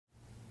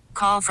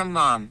call from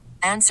mom.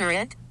 Answer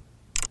it.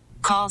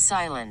 Call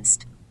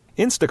silenced.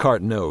 Instacart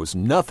knows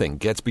nothing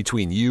gets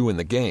between you and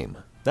the game.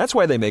 That's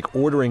why they make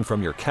ordering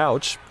from your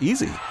couch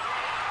easy.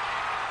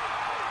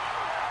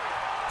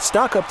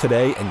 Stock up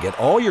today and get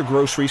all your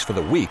groceries for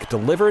the week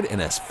delivered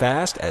in as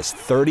fast as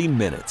 30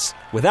 minutes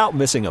without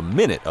missing a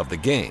minute of the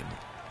game.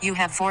 You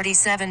have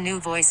 47 new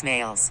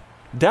voicemails.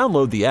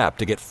 Download the app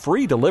to get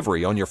free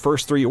delivery on your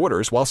first 3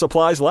 orders while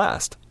supplies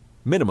last.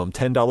 Minimum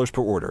 $10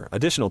 per order.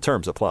 Additional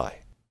terms apply.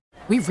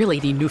 We really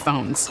need new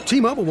phones.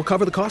 T-Mobile will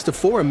cover the cost of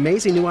 4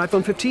 amazing new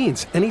iPhone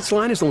 15s, and each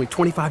line is only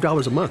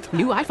 $25 a month.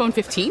 New iPhone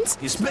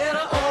 15s? It's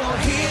better over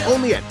here.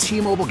 Only at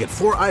T-Mobile, get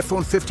 4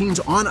 iPhone 15s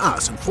on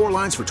us and 4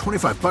 lines for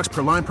 $25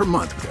 per line per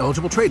month with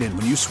eligible trade-in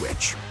when you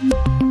switch.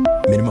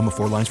 Minimum of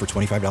 4 lines for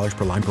 $25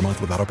 per line per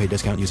month with autopay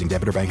discount using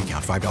debit or bank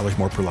account. $5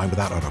 more per line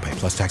without autopay,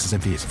 plus taxes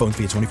and fees. Phone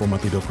fee at 24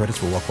 monthly bill credits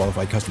for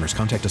well-qualified customers.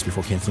 Contact us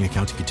before canceling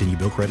account to continue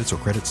bill credits or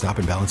credit stop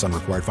and balance on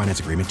required finance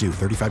agreement due.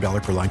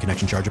 $35 per line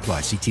connection charge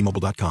applies. See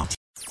T-Mobile.com.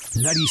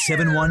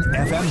 97.1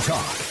 FM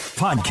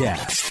Talk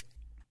Podcast.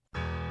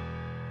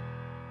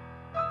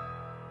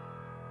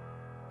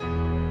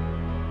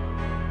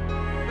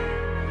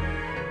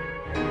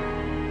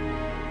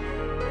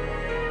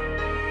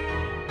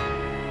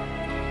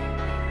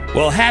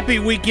 Well, happy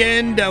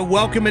weekend.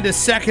 Welcome into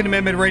Second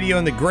Amendment Radio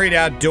and the Great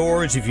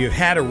Outdoors. If you've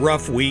had a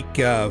rough week,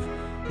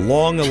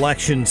 long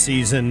election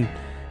season,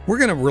 we're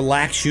going to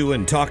relax you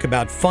and talk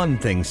about fun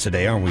things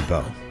today, aren't we,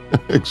 Bo?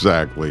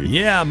 Exactly.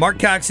 Yeah, Mark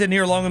Cox in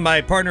here along with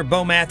my partner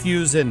Bo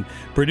Matthews and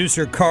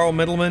producer Carl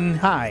Middleman.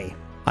 Hi.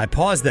 I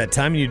paused that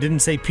time and you didn't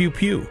say pew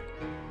pew.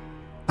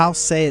 I'll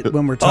say it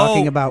when we're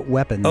talking about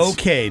weapons.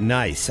 Okay,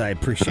 nice. I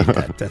appreciate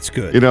that. That's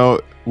good. You know,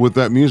 with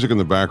that music in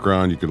the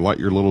background, you can light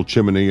your little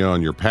chimney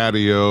on your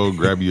patio,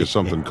 grab you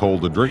something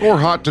cold to drink or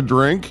hot to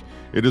drink.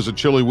 It is a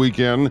chilly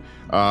weekend,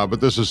 but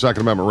this is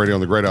Second Amendment Radio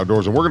on the Great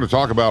Outdoors, and we're going to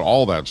talk about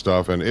all that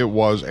stuff, and it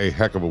was a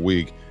heck of a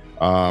week.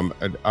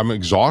 I'm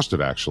exhausted,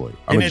 actually.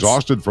 I'm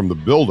exhausted from the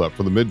buildup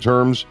for the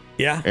midterms.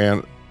 Yeah.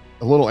 And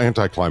a little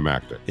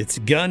anticlimactic. It's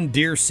gun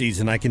deer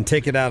season. I can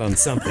take it out on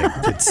something.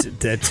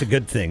 That's a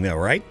good thing, though,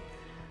 right?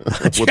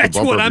 That's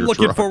what I'm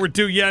looking forward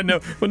to. Yeah, no.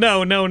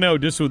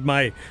 Just with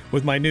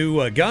my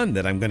new gun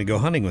that I'm going to go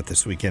hunting with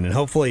this weekend, and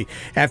hopefully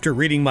after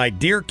reading my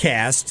deer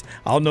cast,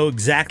 I'll know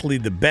exactly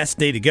the best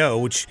day to go,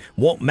 which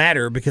won't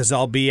matter because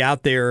I'll be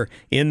out there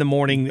in the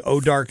morning,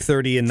 dark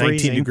 30 and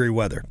 19-degree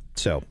weather.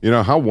 So you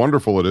know how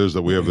wonderful it is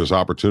that we have this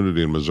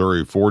opportunity in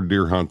Missouri for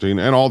deer hunting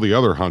and all the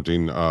other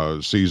hunting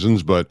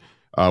seasons, but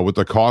with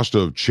the cost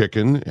of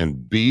chicken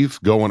and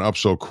beef going up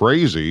so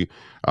crazy,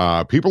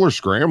 people are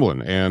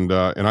scrambling, and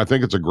I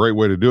think it's a great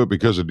way to do it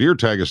because a deer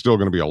tag is still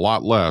going to be a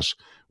lot less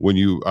when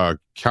you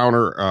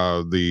counter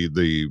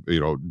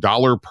the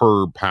dollar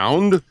per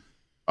pound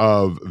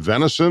of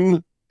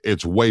venison.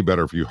 It's way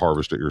better if you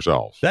harvest it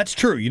yourself. That's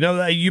true. You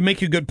know, you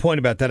make a good point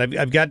about that.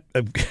 I've got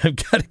a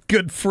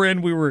good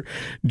friend. We were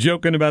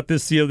joking about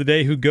this the other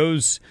day, who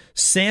goes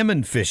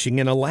salmon fishing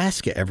in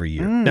Alaska every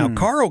year. Now,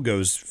 Carl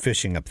goes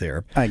fishing up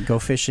there. I go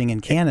fishing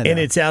in Canada, and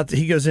it's out.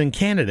 He goes in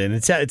Canada, and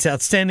it's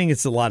outstanding.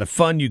 It's a lot of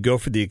fun. You go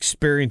for the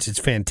experience. It's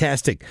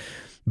fantastic.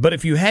 But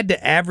if you had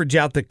to average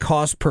out the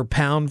cost per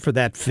pound for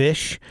that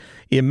fish,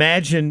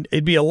 imagine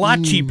it'd be a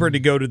lot cheaper to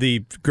go to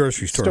the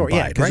grocery store and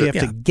buy it, because right? you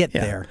have to get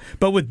there.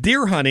 But with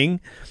deer hunting,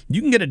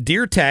 you can get a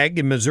deer tag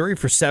in Missouri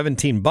for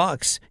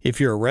 $17 if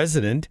you're a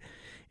resident,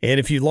 and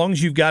as long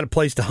as you've got a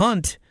place to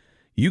hunt,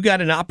 you got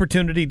an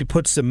opportunity to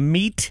put some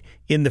meat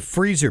in the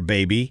freezer,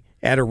 baby,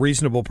 at a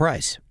reasonable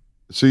price.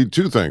 See,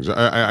 two things.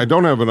 I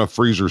don't have enough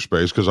freezer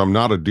space because I'm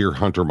not a deer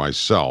hunter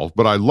myself,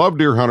 but I love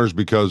deer hunters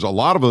because a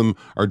lot of them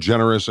are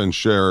generous and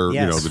share,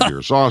 the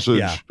deer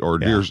sausage or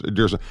deer.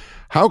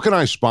 How can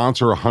I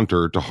sponsor a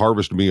hunter to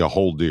harvest me a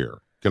whole deer?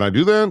 Can I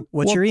do that?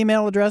 What's your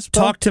email address, Bo?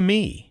 Talk to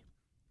me.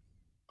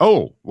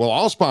 Oh, well,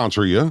 I'll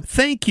sponsor you.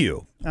 Thank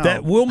you.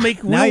 That we'll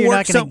make. Now you're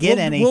not going to get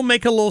any. We'll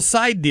make a little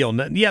side deal.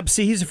 Yeah,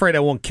 see, he's afraid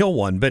I won't kill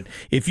one. But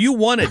if you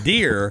want a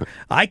deer,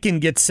 I can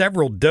get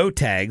several doe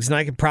tags, and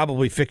I can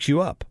probably fix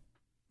you up.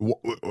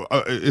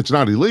 It's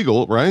not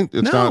illegal, right?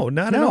 It's not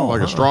at all.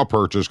 Like a straw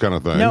purchase kind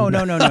of thing. No.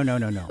 Not at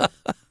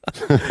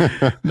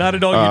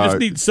all. You just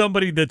need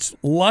somebody that's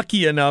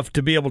lucky enough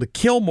to be able to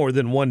kill more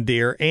than one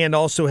deer and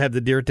also have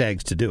the deer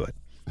tags to do it.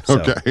 So,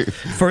 okay.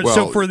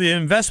 So for the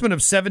investment of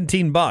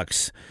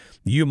 $17,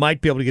 you might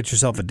be able to get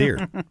yourself a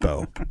deer,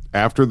 Bo.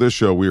 After this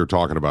show, we are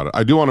talking about it.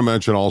 I do want to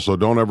mention also,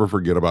 don't ever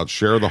forget about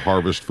Share the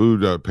Harvest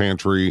Food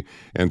Pantry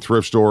and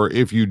Thrift Store.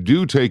 If you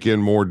do take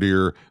in more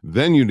deer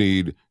than you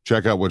need,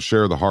 check out what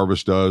Share the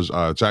Harvest does.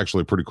 It's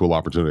actually a pretty cool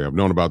opportunity. I've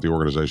known about the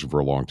organization for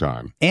a long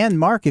time. And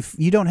Mark, if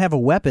you don't have a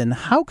weapon,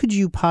 how could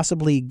you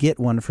possibly get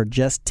one for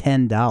just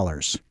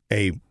 $10?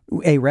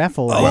 A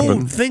raffle.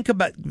 Oh, think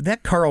about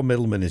that. Carl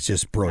Middleman is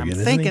just brilliant.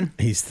 I'm thinking.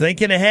 He's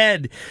thinking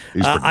ahead.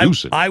 He's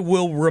producing. I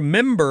will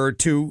remember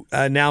to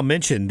now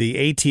mention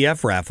the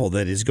ATF raffle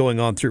that is going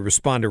on through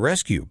Respond to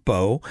Rescue,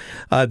 Bo.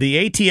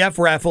 The ATF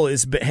raffle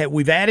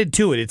we've added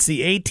to it. It's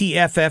the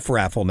ATFF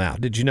raffle now.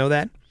 Did you know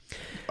that?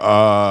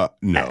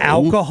 No.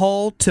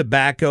 Alcohol,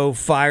 tobacco,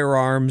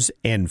 firearms,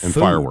 and food.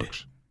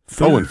 Fireworks.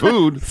 Oh, and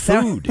food.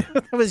 Food.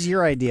 That was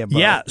your idea, Bo.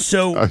 Yeah.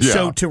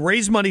 So to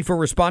raise money for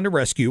Respond to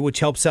Rescue, which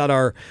helps out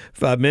our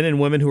men and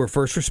women who are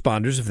first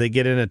responders if they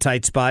get in a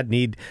tight spot,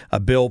 need a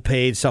bill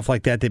paid, stuff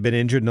like that, they've been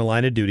injured in the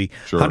line of duty,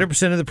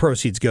 100% of the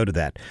proceeds go to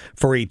that.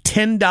 For a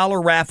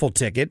 $10 raffle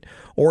ticket,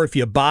 or if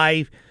you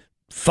buy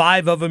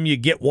 5 of them, you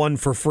get 1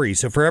 for free.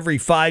 So for every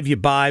 5 you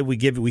buy,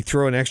 we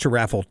throw an extra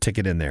raffle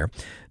ticket in there.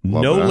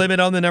 No limit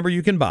on the number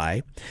you can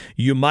buy.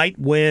 You might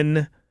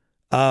win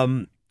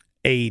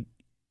a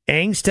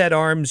Angstead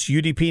Arms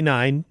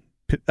UDP-9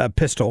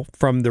 pistol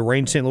from the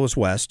Range St. Louis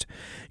West.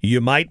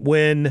 You might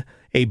win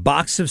a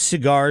box of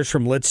cigars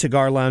from Lit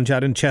Cigar Lounge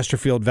out in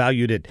Chesterfield,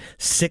 valued at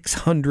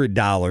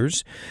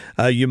 $600.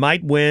 You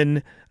might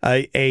win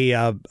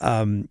a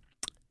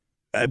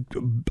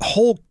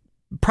whole,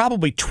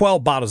 probably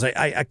 12 bottles.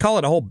 I call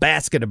it a whole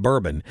basket of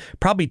bourbon.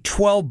 Probably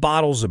 12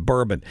 bottles of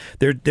bourbon.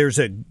 There's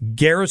a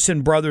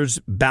Garrison Brothers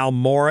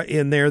Balmora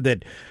in there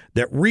that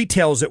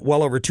retails at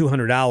well over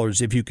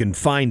 $200 if you can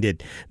find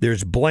it.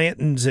 There's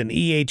Blanton's and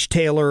E.H.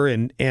 Taylor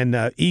and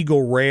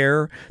Eagle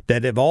Rare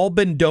that have all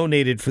been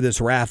donated for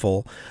this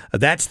raffle.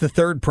 That's the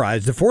third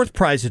prize. The fourth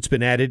prize that's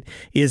been added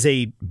is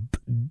a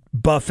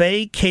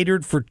buffet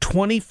catered for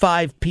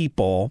 25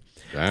 people.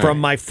 Dang. From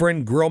my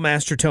friend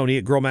Grillmaster Tony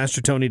at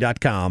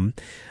grillmastertony.com.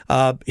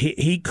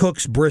 He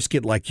cooks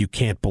brisket like you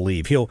can't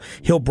believe.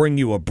 He'll bring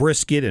you a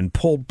brisket and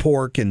pulled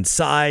pork and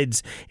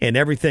sides and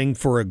everything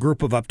for a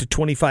group of up to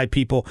 25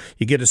 people.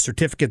 You get a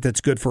certificate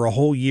that's good for a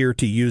whole year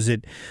to use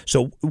it.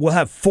 So we'll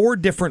have 4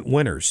 different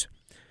winners.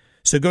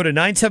 So go to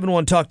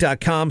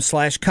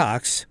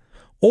 971talk.com/Cox.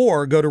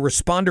 Or go to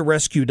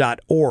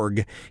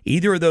respondtorescue.org.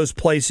 Either of those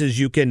places,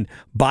 you can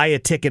buy a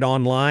ticket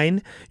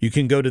online. You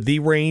can go to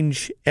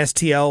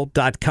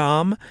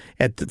therangestl.com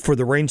for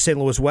the Range St.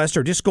 Louis West,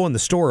 or just go in the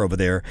store over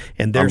there,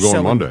 and they're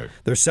selling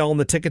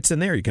the tickets in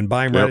there. You can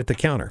buy them right at the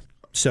counter.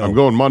 So I'm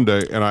going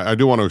Monday, and I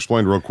do want to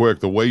explain real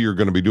quick the way you're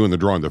going to be doing the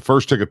drawing. The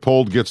first ticket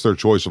pulled gets their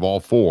choice of all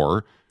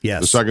 4.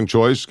 Yes. The second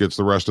choice gets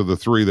the rest of the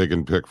 3 they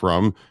can pick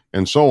from,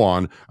 and so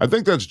on. I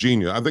think that's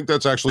genius. I think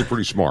that's actually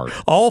pretty smart.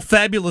 All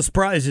fabulous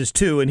prizes,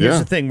 too. And here's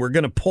the thing. We're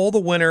going to pull the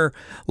winner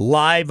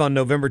live on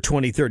November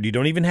 23rd. You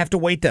don't even have to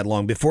wait that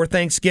long. Before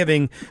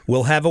Thanksgiving,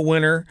 we'll have a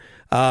winner,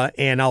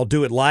 and I'll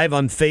do it live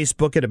on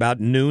Facebook at about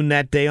noon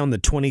that day on the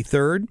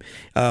 23rd.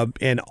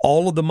 And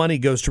all of the money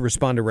goes to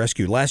Respond to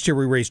Rescue. Last year,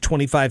 we raised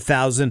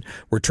 $25,000.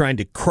 We're trying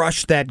to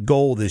crush that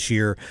goal this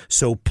year.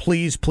 So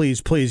please, please,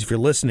 please, if you're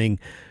listening,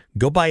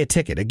 go buy a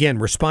ticket. Again,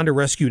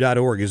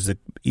 respondtorescue.org is the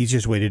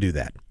easiest way to do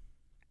that.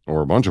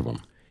 Or a bunch of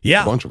them.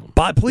 Yeah. A bunch of them.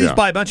 Please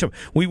buy a bunch of them.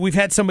 We've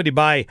had somebody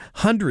buy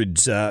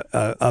hundreds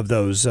of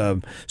those.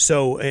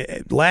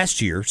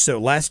 Last year,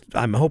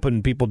 I'm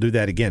hoping people do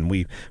that again.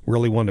 We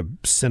really want to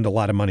send a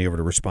lot of money over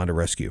to Respond to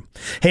Rescue.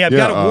 Hey, I've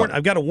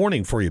got a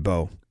warning for you,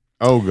 Bo.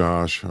 Oh,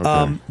 gosh.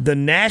 Okay. The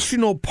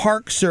National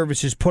Park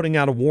Service is putting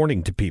out a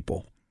warning to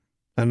people.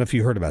 I don't know if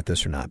you heard about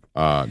this or not.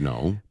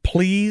 No.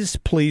 Please,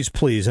 please,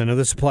 please, I know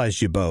this applies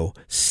to you, Bo,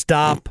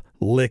 stop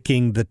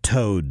licking the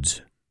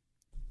toads.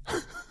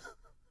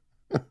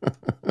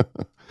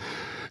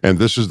 And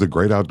this is the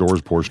great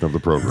outdoors portion of the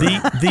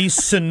program. The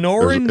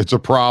Sonoran... It's a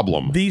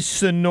problem. The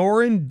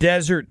Sonoran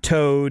desert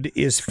toad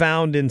is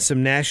found in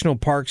some national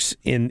parks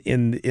in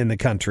the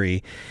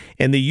country,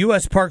 and the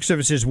U.S. Park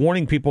Service is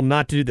warning people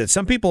not to do that.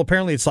 Some people,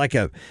 apparently, it's like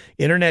a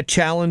internet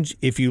challenge.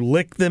 If you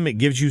lick them, it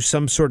gives you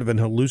some sort of an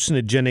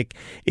hallucinogenic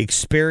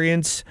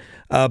experience.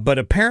 But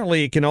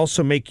apparently it can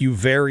also make you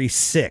very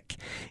sick,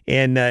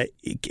 and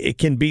it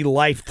can be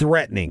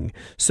life-threatening.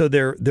 So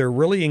they're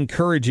really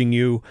encouraging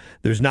you.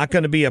 There's not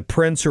going to be a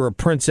prince or a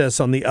princess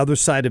on the other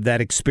side of that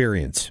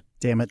experience.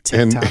 Damn it,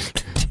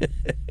 TikTok.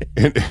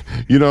 And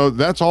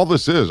that's all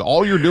this is.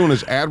 All you're doing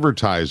is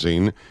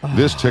advertising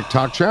this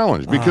TikTok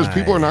challenge because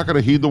people are not going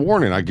to heed the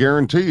warning. I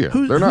guarantee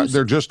you.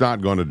 They're just not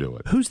going to do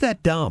it. Who's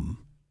that dumb?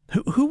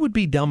 Who would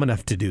be dumb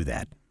enough to do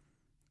that?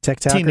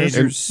 TikTokers?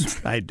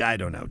 Teenagers? I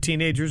don't know.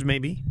 Teenagers,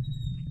 maybe?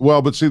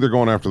 Well, but see, they're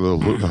going after the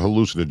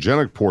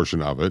hallucinogenic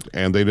portion of it,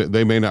 and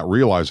they may not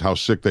realize how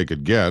sick they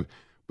could get,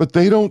 but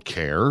they don't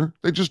care.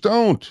 They just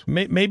don't.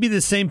 Maybe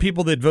the same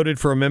people that voted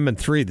for Amendment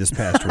 3 this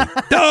past week.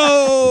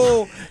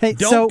 Oh! Hey,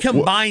 don't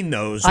combine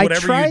those,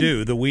 whatever you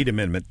do, the weed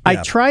amendment. I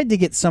tried to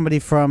get somebody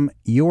from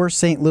your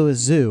St. Louis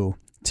Zoo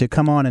to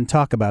come on and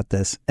talk about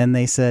this, and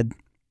they said,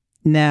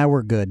 nah,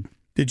 we're good.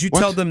 Did you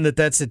tell them that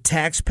that's a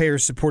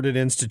taxpayer-supported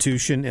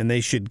institution and they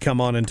should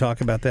come on and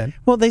talk about that?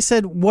 Well, they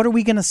said, what are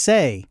we going to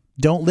say?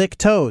 Don't lick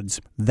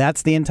toads.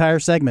 That's the entire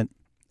segment.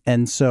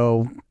 And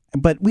so,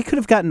 but we could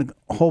have gotten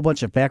a whole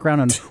bunch of background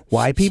on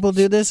why people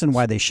do this and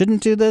why they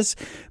shouldn't do this.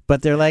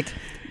 But they're like,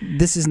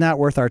 this is not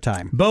worth our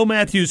time. Bo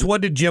Matthews, what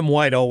did Jim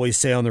White always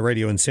say on the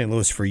radio in St.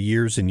 Louis for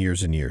years and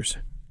years and years?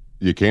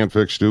 You can't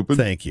fix stupid?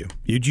 Thank you.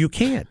 You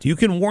can't. You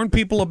can warn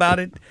people about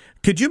it.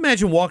 Could you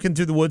imagine walking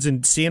through the woods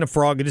and seeing a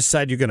frog and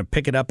decide you're going to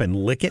pick it up and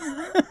lick it?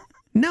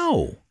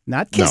 No.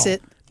 Not kiss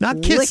it.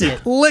 Not kiss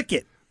it. Lick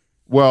it.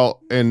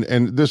 Well, and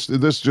this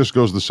just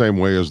goes the same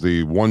way as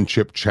the one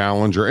chip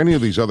challenge or any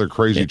of these other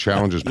crazy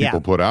challenges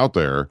people put out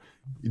there.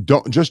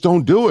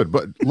 Don't do it,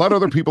 but let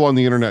other people on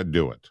the internet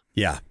do it.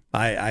 Yeah,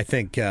 I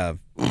think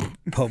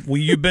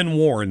you've been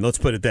warned. Let's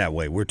put it that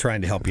way. We're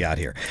trying to help you out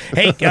here.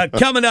 Hey,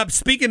 coming up,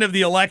 speaking of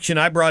the election,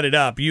 I brought it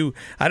up.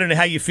 I don't know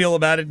how you feel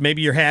about it.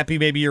 Maybe you're happy,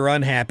 maybe you're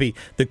unhappy.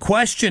 The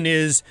question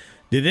is,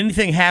 did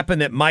anything happen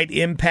that might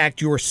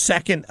impact your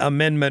Second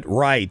Amendment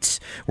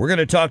rights? We're going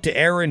to talk to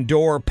Aaron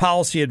Dorr,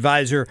 policy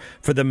advisor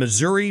for the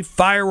Missouri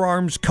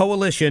Firearms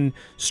Coalition,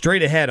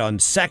 straight ahead on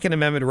Second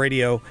Amendment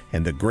Radio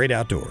and the Great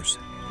Outdoors.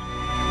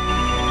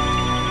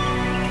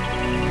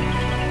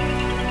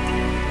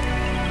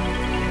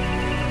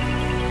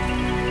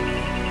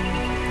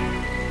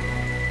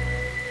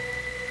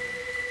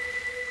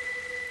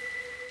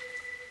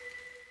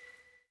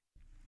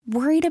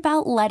 Worried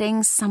about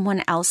letting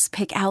someone else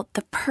pick out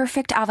the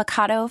perfect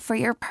avocado for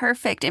your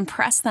perfect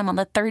impress them on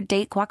the third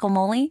date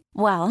guacamole?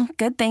 Well,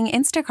 good thing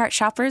Instacart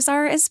shoppers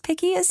are as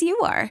picky as you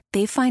are.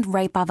 They find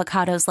ripe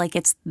avocados like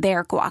it's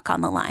their guac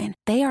on the line.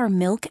 They are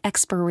milk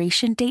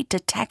expiration date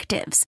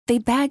detectives. They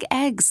bag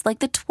eggs like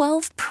the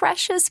 12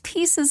 precious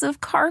pieces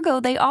of cargo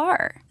they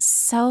are.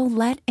 So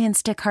let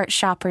Instacart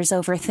shoppers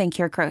overthink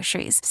your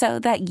groceries so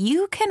that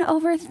you can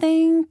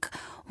overthink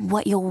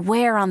what you'll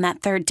wear on that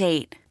third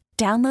date.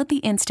 Download the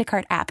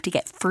Instacart app to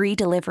get free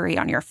delivery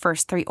on your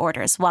first 3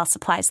 orders while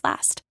supplies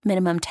last.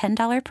 Minimum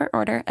 $10 per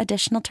order.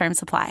 Additional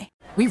terms apply.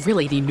 We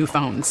really need new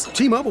phones.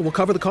 T-Mobile will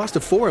cover the cost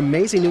of 4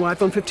 amazing new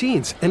iPhone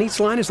 15s, and each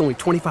line is only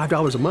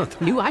 $25 a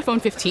month. New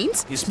iPhone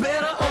 15s? It's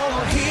better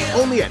over here.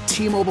 Only at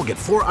T-Mobile, get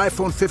 4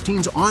 iPhone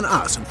 15s on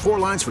us and 4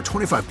 lines for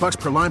 $25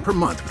 per line per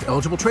month with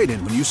eligible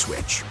trade-in when you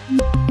switch.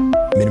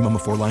 Minimum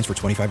of 4 lines for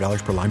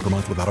 $25 per line per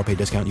month with autopay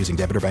discount using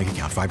debit or bank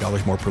account.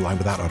 $5 more per line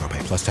without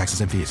autopay, plus taxes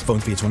and fees. Phone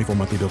fee at 24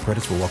 monthly bill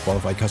credits for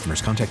well-qualified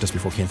customers. Contact us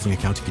before canceling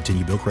account to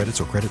continue bill credits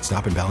or credit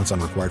stop and balance on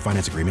required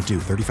finance agreement due.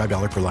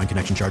 $35 per line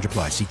connection charge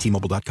applies. See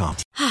T-Mobile.com.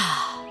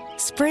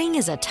 Spring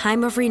is a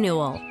time of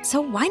renewal, so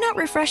why not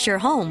refresh your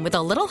home with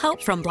a little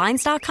help from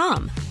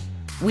Blinds.com?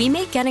 We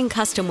make getting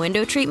custom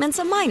window treatments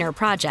a minor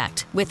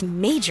project with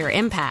major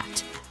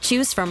impact.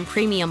 Choose from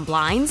premium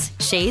blinds,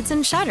 shades,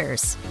 and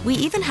shutters. We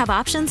even have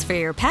options for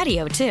your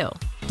patio, too.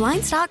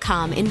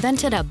 Blinds.com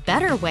invented a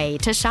better way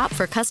to shop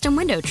for custom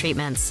window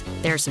treatments.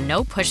 There's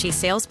no pushy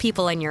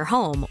salespeople in your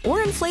home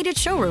or inflated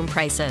showroom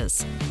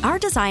prices. Our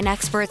design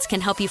experts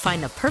can help you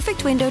find the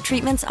perfect window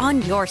treatments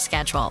on your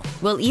schedule.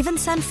 We'll even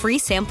send free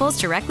samples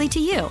directly to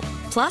you.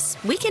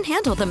 Plus, we can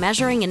handle the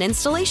measuring and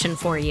installation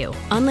for you.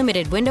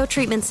 Unlimited window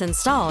treatments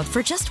installed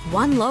for just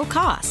one low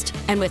cost.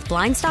 And with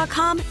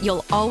Blinds.com,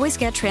 you'll always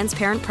get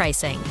transparent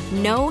pricing.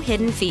 No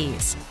hidden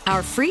fees.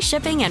 Our free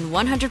shipping and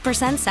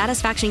 100%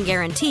 satisfaction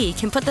guarantee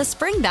can put the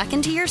spring back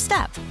into your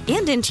step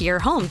and into your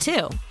home,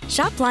 too.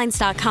 Shop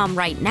Blinds.com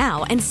right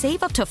now and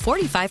save up to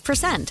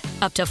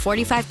 45%. Up to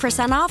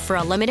 45% off for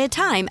a limited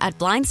time at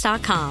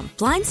Blinds.com.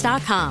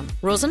 Blinds.com.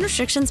 Rules and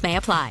restrictions may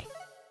apply.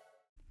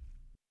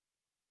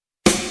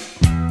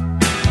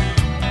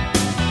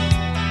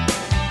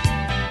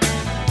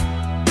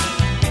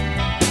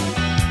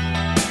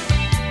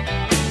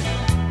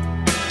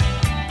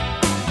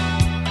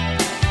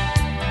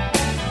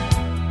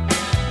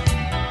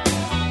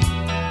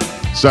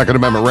 Second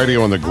Amendment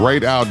Radio and the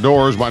Great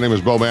Outdoors. My name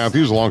is Bo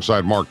Matthews,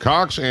 alongside Mark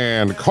Cox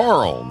and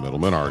Carl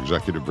Middleman, our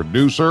executive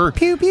producer.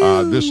 Pew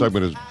pew. This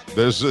segment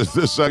is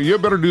you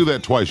better do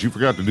that twice. You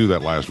forgot to do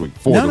that last week.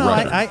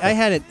 I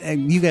had it.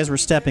 You guys were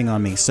stepping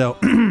on me, so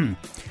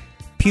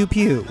pew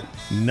pew.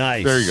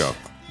 Nice. There you go.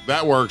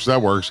 That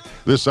works.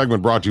 This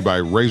segment brought to you by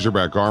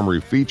Razorback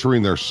Armory,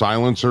 featuring their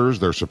silencers,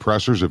 their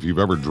suppressors, if you've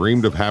ever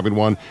dreamed of having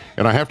one.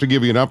 And I have to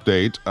give you an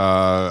update.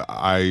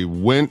 I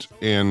went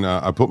and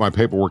I put my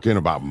paperwork in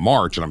about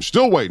March, and I'm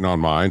still waiting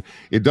on mine.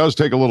 It does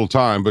take a little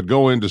time, but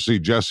go in to see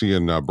Jesse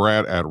and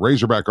Brad at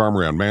Razorback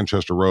Armory on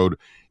Manchester Road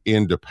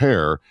in Des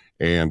Peres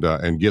and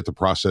get the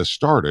process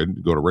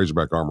started. Go to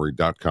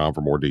RazorbackArmory.com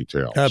for more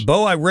details.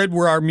 Bo, I read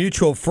where our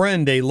mutual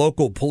friend, a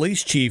local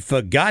police chief,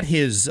 got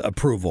his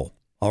approval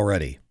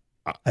already.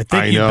 I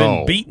think you've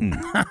been beaten.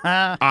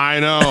 I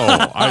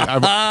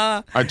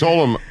know. I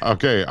told him,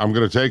 okay, I'm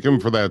going to take him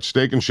for that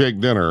steak and shake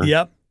dinner.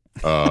 Yep.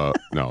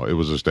 No, it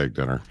was a steak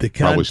dinner.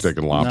 Probably steak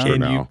and lobster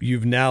now.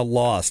 You've now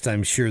lost.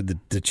 I'm sure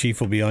the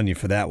chief will be on you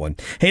for that one.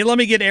 Hey, let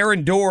me get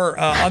Aaron Dorr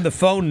on the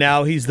phone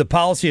now. He's the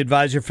policy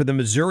advisor for the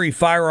Missouri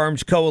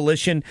Firearms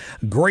Coalition.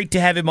 Great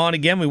to have him on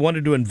again. We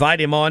wanted to invite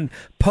him on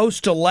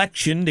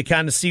post-election to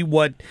kind of see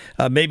what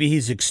maybe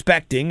he's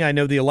expecting. I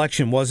know the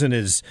election wasn't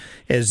as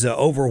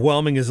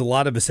overwhelming as a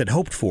lot of us had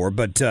hoped for,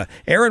 but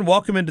Aaron,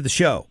 welcome into the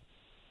show.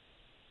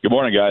 Good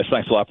morning, guys.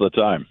 Thanks a lot for the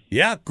time.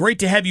 Yeah, great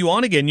to have you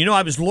on again. You know,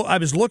 I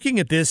was looking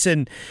at this,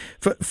 and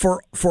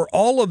for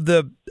all of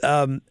the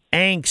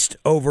angst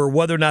over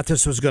whether or not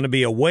this was going to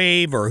be a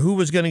wave or who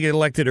was going to get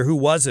elected or who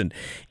wasn't,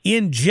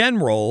 in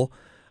general,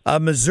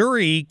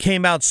 Missouri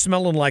came out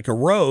smelling like a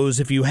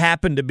rose if you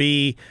happen to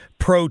be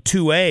pro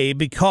 2A,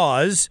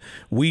 because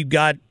we've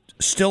got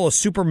still a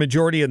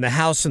supermajority in the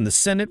House and the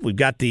Senate. We've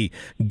got the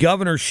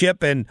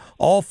governorship, and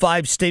all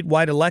 5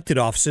 statewide elected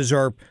offices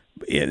are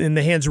in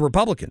the hands of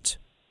Republicans.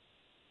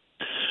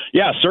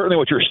 Yeah, certainly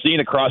what you're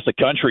seeing across the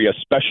country,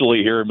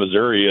 especially here in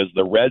Missouri, is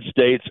the red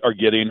states are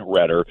getting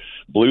redder,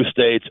 blue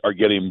states are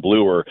getting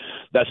bluer.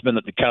 That's been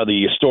kind of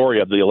the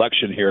story of the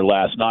election here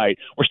last night.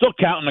 We're still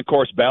counting, of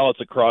course, ballots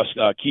across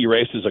key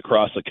races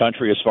across the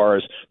country as far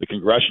as the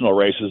congressional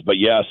races. But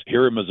yes,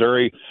 here in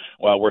Missouri,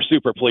 well, we're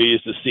super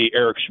pleased to see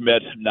Eric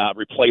Schmidt not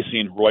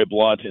replacing Roy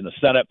Blunt in the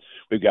Senate.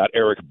 We've got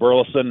Eric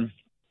Burleson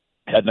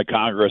heading to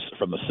Congress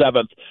from the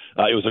 7th.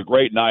 It was a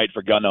great night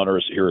for gun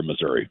owners here in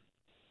Missouri.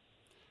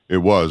 It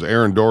was.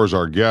 Aaron Dorr is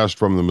our guest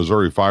from the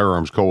Missouri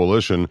Firearms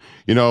Coalition.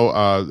 You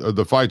know,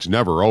 the fight's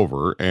never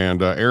over.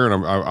 And,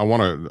 Aaron, I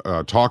want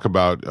to talk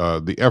about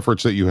the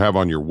efforts that you have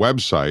on your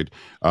website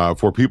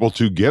for people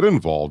to get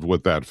involved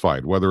with that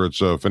fight, whether it's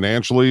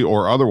financially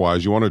or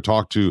otherwise. You want to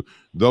talk to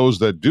those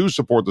that do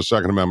support the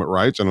Second Amendment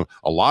rights. And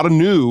a lot of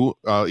new,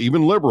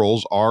 even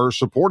liberals, are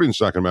supporting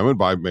Second Amendment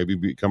by maybe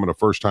becoming a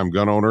first-time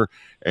gun owner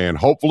and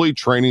hopefully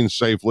training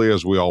safely,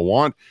 as we all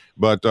want.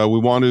 But we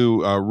want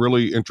to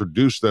really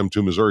introduce them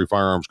to Missouri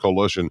Firearms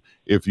Coalition,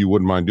 if you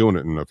wouldn't mind doing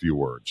it in a few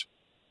words.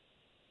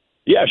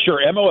 Yeah, sure.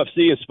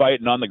 MOFC is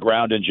fighting on the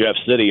ground in Jeff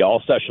City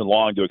all session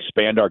long to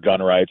expand our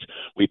gun rights.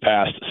 We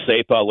passed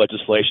SAPA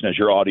legislation, as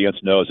your audience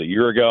knows, a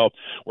year ago.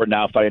 We're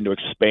now fighting to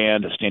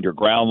expand stand your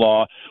ground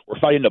law. We're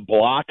fighting to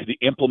block the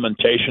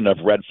implementation of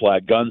red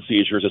flag gun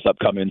seizures this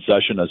upcoming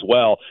session as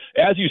well.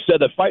 As you said,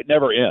 the fight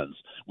never ends.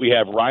 We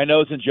have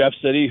rhinos in Jeff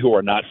City who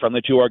are not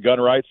friendly to our gun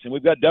rights, and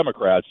we've got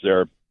Democrats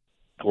there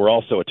who are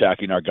also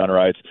attacking our gun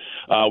rights.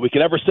 We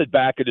can never sit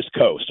back and just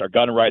coast. Our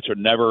gun rights are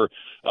never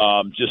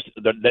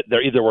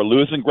they're either we're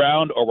losing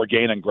ground or we're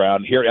gaining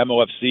ground. Here at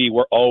MOFC,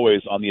 we're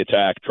always on the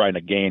attack trying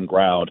to gain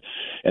ground.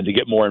 And to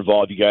get more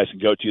involved, you guys can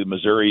go to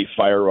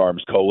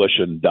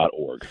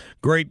MissouriFirearmsCoalition.org.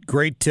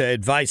 Great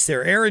advice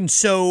there, Aaron.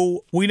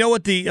 So we know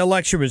what the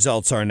election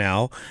results are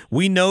now.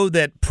 We know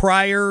that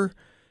prior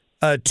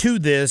to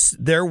this,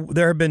 there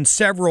have been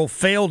several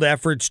failed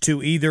efforts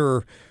to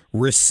either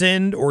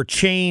rescind or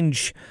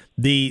change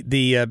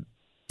the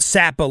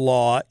SAPA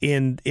law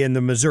in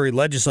the Missouri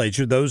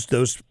legislature.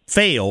 Those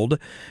failed.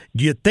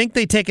 Do you think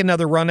they take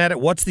another run at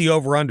it? What's the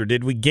over-under?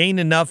 Did we gain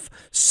enough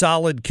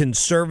solid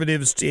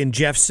conservatives in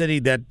Jeff City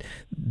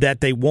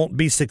that they won't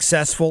be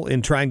successful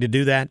in trying to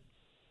do that?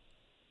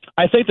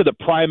 I think that the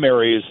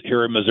primaries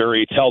here in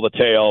Missouri tell the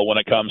tale when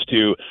it comes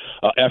to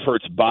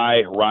efforts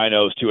by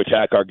rhinos to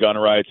attack our gun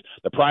rights.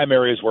 The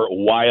primaries were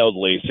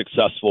wildly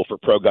successful for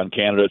pro-gun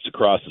candidates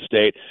across the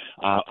state.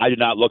 I did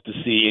not look to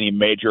see any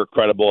major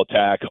credible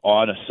attack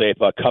on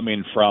SAPA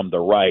coming from the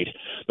right.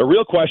 The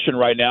real question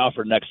right now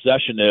for next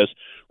session is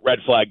red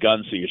flag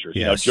gun seizures.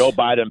 Yes. You know, Joe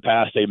Biden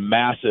passed a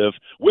massive,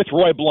 with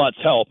Roy Blunt's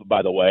help,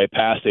 by the way,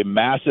 passed a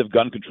massive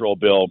gun control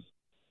bill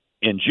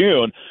in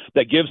June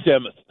that gives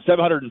him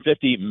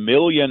 $750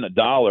 million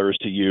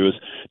to use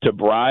to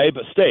bribe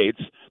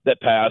states that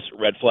pass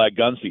red flag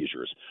gun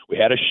seizures. We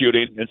had a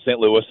shooting in St.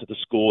 Louis at the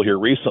school here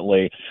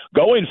recently.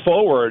 Going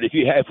forward,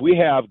 if we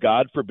have,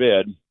 God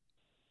forbid,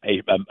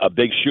 a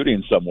big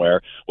shooting somewhere,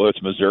 whether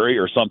it's Missouri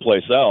or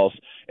someplace else,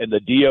 and the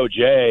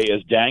DOJ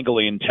is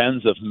dangling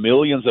tens of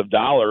millions of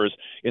dollars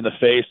in the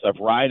face of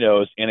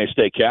rhinos in a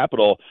state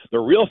capital, the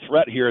real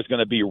threat here is going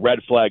to be red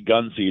flag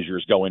gun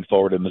seizures going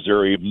forward in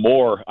Missouri,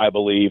 more, I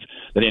believe,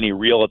 than any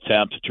real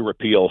attempt to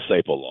repeal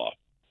SAPA law.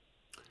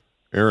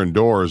 Aaron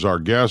Dorr is our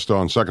guest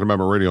on Second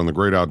Amendment Radio on the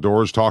Great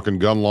Outdoors, talking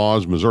gun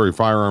laws. Missouri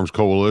Firearms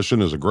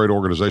Coalition is a great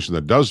organization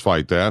that does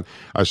fight that.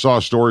 I saw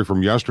a story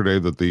from yesterday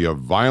that the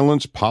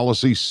Violence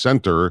Policy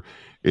Center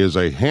is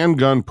a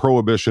handgun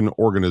prohibition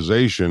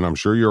organization. I'm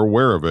sure you're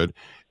aware of it.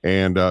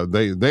 And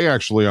they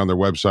actually on their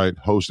website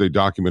host a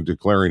document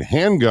declaring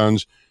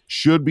handguns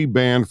should be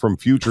banned from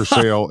future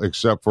sale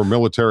except for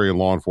military and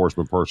law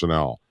enforcement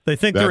personnel. They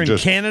think they're in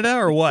Canada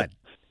or what?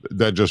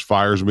 That just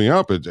fires me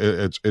up.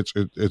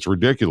 It's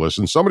ridiculous.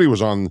 And somebody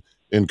was in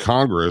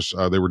Congress.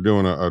 They were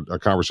doing a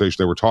conversation.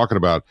 They were talking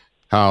about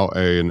how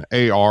an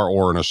AR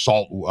or an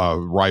assault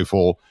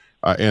rifle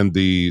and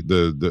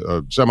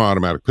the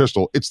semi-automatic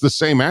pistol, it's the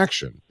same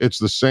action. It's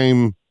the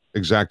same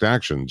exact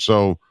action.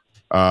 So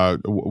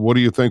what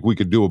do you think we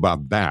could do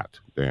about that,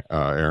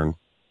 Aaron?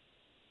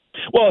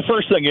 Well, the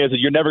first thing is that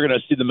you're never going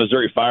to see the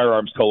Missouri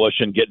Firearms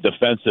Coalition get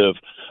defensive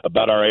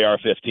about our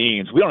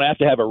AR-15s. We don't have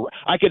to have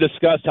I could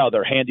discuss how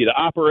they're handy to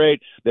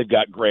operate. They've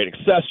got great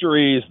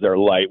accessories. They're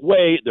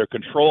lightweight. They're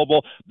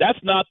controllable. That's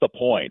not the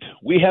point.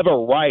 We have a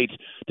right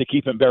to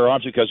keep and bear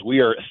arms because we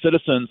are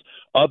citizens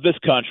of this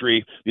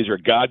country. These are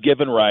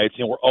God-given rights,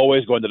 and we're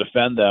always going to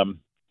defend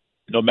them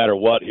no matter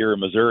what here in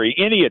Missouri.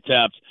 Any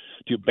attempt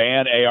to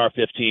ban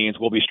AR-15s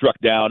will be struck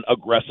down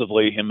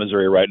aggressively in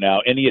Missouri right now.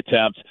 Any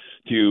attempt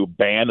to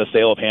ban the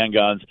sale of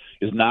handguns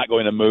is not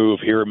going to move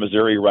here in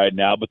Missouri right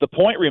now. But the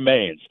point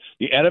remains,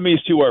 the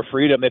enemies to our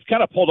freedom, they've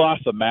kind of pulled off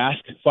the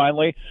mask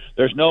finally.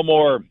 There's no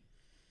more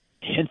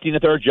hinting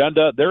at their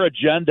agenda. Their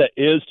agenda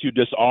is to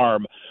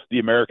disarm the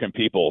American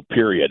people,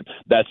 period.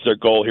 That's their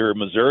goal here in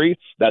Missouri.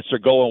 That's their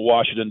goal in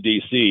Washington,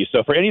 D.C.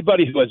 So for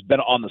anybody who has been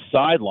on the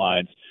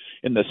sidelines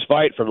in this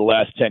fight for the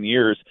last 10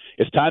 years,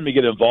 it's time to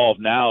get involved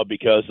now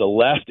because the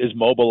left is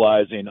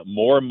mobilizing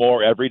more and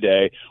more every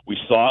day. We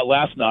saw it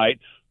last night,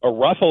 a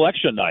rough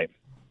election night.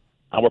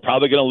 We're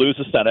probably going to lose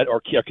the Senate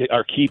or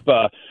keep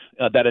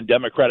that in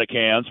Democratic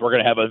hands. We're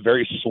going to have a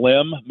very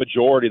slim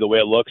majority the way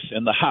it looks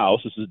in the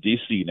House. This is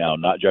D.C. now,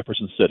 not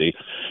Jefferson City.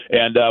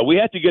 And we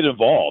have to get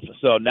involved.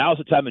 So now's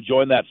the time to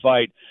join that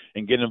fight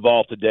and get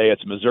involved today.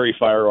 It's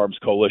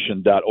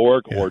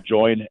MissouriFirearmsCoalition.org or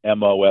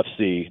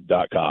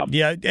joinmofc.com.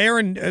 Yeah,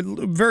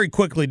 Aaron, very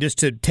quickly, just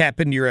to tap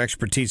into your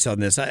expertise on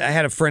this. I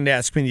had a friend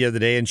ask me the other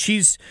day, and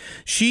she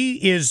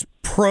is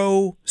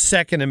pro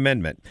Second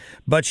Amendment,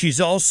 but she's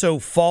also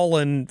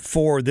fallen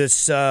for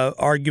this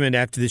argument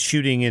after the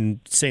shooting in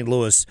St.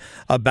 Louis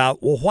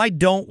about, well, why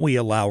don't we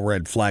allow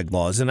red flag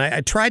laws? And I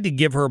tried to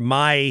give her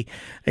my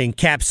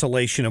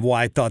encapsulation of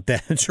why I thought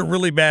that's a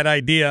really bad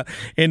idea,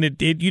 and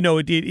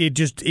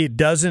it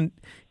doesn't.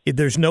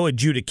 There's no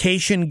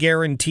adjudication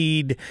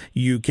guaranteed.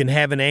 You can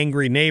have an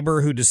angry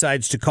neighbor who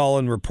decides to call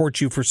and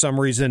report you for some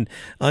reason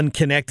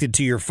unconnected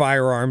to your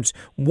firearms.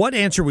 What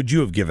answer would you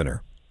have given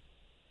her?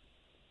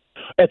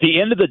 At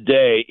the end of the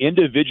day,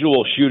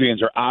 individual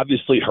shootings are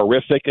obviously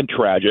horrific and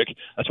tragic.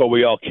 That's why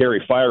we all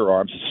carry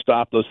firearms to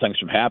stop those things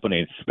from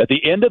happening. But at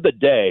the end of the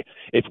day,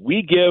 if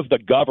we give the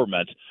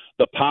government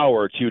the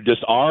power to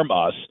disarm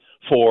us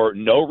for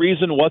no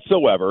reason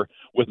whatsoever,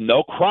 with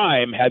no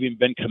crime having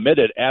been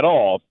committed at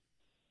all,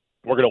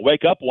 we're going to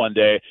wake up one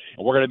day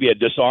and we're going to be a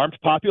disarmed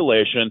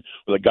population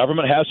where the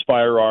government has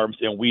firearms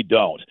and we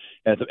don't.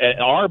 And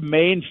our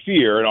main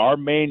fear and our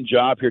main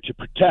job here to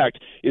protect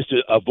is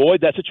to avoid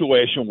that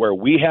situation where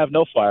we have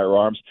no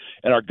firearms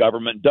and our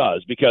government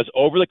does. Because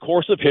over the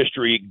course of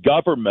history,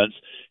 governments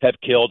have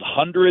killed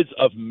hundreds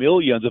of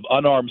millions of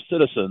unarmed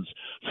citizens,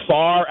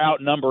 far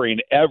outnumbering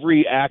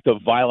every act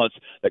of violence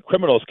that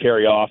criminals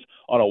carry off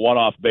on a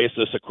one-off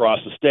basis across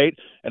the state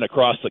and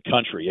across the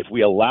country. If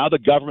we allow the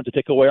government to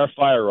take away our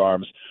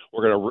firearms,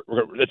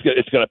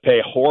 it's going to pay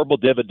horrible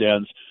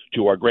dividends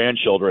to our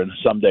grandchildren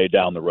someday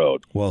down the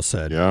road. Well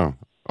said. Yeah.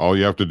 All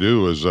you have to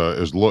do is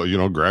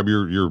grab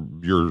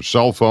your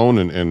cell phone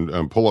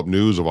and pull up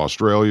news of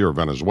Australia or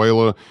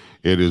Venezuela.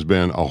 It has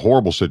been a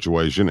horrible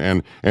situation,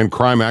 and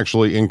crime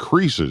actually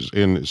increases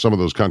in some of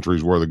those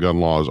countries where the gun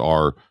laws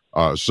are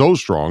so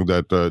strong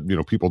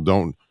that people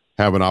don't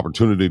have an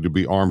opportunity to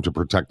be armed to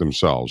protect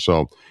themselves.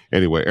 So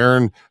anyway,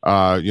 Aaron,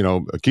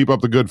 keep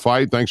up the good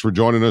fight. Thanks for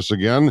joining us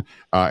again.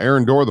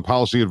 Aaron Doerr, the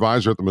policy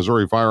advisor at the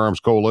Missouri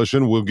Firearms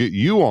Coalition. We'll get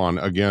you on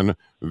again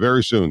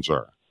very soon,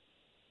 sir.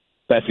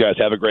 Thanks, guys.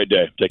 Have a great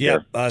day. Take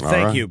care.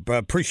 Thank you.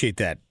 Appreciate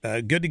that.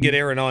 Good to get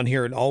Aaron on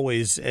here, and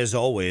as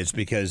always,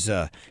 because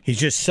he's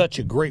just such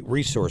a great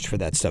resource for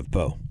that stuff,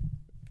 Bo.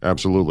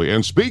 Absolutely.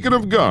 And speaking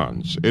of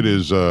guns, it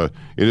is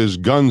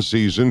gun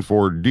season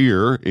for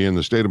deer in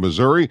the state of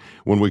Missouri.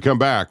 When we come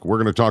back, we're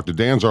going to talk to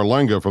Dan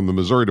Zarlenga from the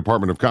Missouri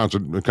Department of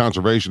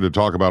Conservation to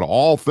talk about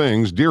all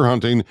things deer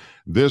hunting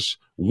this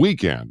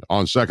weekend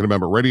on Second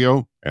Amendment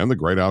Radio and the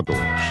Great Outdoors.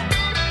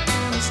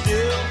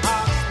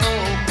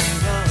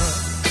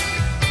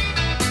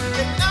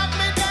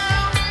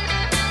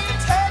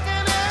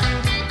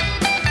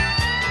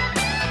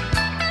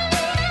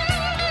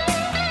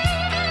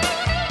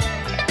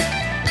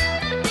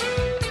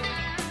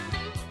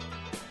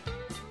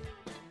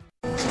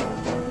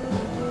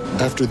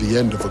 After the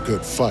end of a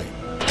good fight,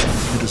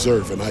 you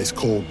deserve an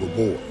ice-cold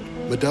reward.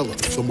 Modelo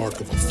is the mark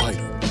of a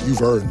fighter.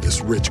 You've earned this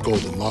rich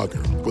golden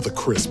lager with a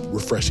crisp,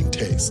 refreshing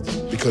taste.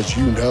 Because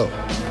you know,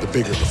 the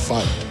bigger the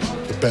fight,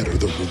 the better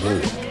the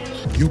reward.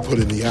 You put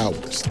in the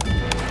hours,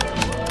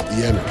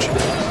 the energy,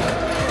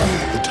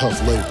 the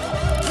tough labor.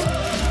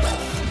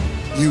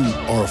 You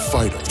are a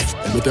fighter,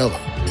 and Modelo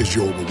is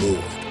your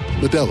reward.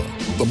 Modelo,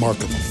 the mark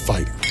of a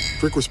fighter.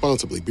 Drink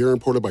responsibly. Beer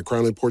imported by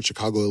Crown Imports,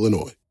 Chicago,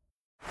 Illinois.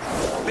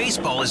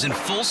 Baseball is in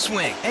full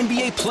swing.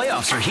 NBA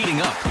playoffs are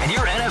heating up, and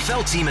your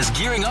NFL team is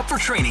gearing up for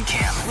training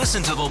camp.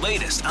 Listen to the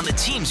latest on the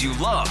teams you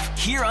love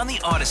here on the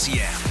Odyssey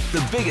app.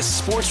 The biggest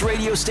sports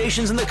radio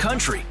stations in the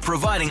country,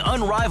 providing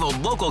unrivaled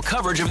local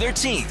coverage of their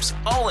teams,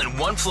 all in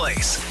one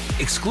place.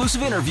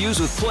 Exclusive interviews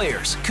with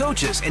players,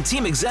 coaches, and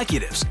team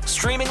executives,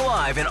 streaming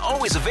live and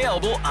always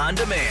available on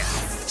demand.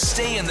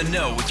 Stay in the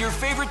know with your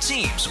favorite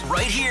teams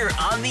right here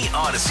on the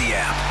Odyssey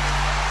app.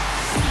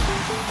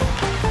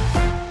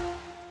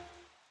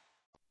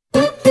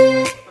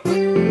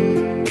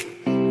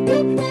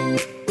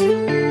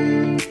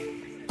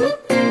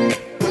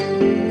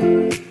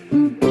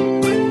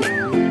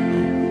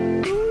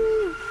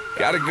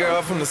 Got a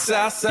girl from the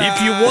south side.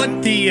 If you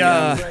want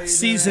the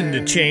season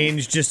to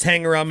change, just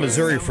hang around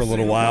Missouri for a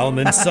little while, and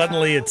then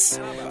suddenly it's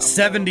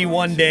 70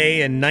 one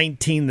day and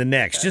 19 the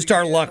next. Just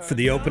our luck for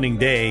the opening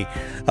day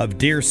of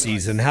deer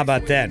season. How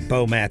about that,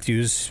 Bo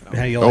Matthews?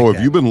 How you like that?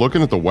 Have you been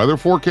looking at the weather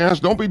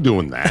forecast? Don't be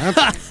doing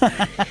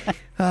that.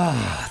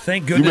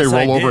 Thank goodness You may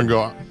roll I over did. and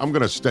go, I'm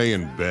going to stay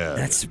in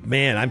bed.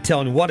 Man, I'm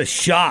telling you, what a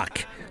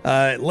shock.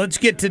 Let's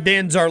get to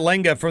Dan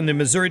Zarlenga from the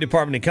Missouri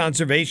Department of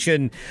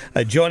Conservation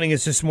joining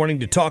us this morning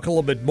to talk a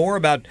little bit more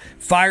about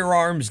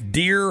firearms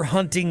deer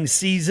hunting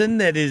season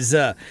that is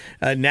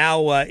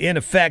now in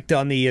effect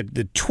on the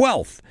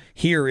 12th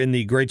here in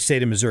the great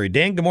state of Missouri.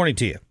 Dan, good morning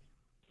to you.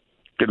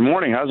 Good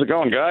morning. How's it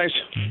going, guys?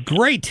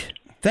 Great.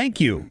 Thank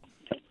you.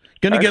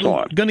 Going to get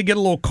a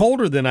little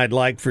colder than I'd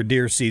like for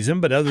deer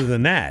season, but other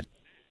than that.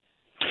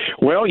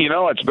 Well,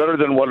 it's better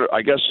than what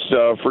I guess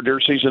for deer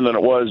season than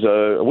it was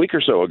a week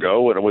or so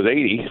ago when it was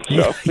 80.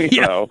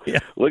 So,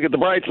 look at the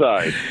bright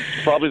side.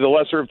 It's probably the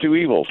lesser of two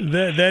evils.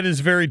 That is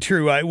very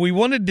true. We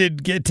wanted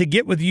to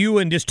get with you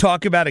and just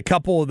talk about a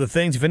couple of the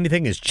things, if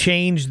anything has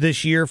changed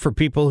this year for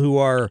people who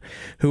are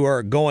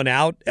going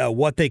out,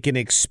 what they can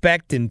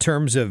expect in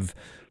terms of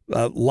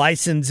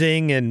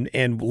licensing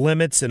and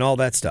limits and all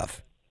that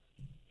stuff.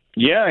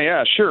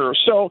 Yeah, sure.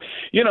 So,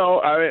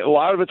 a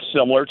lot of it's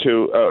similar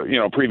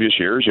to, previous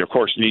years. You, of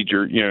course, need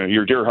your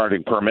deer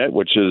hunting permit,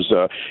 which is,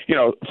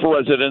 for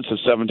residents is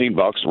 $17,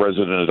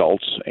 resident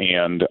adults,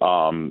 and,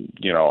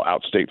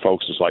 outstate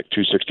folks is like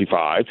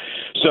 $265.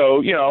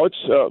 So,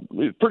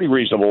 it's pretty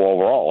reasonable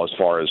overall as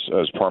far as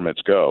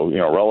permits go,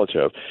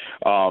 relative.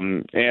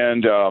 And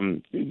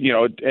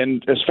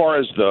as far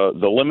as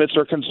the limits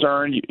are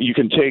concerned, you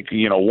can take,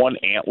 one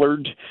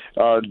antlered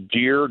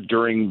deer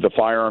during the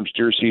firearms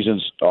deer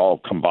seasons all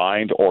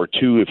combined, or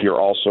two if you're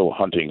also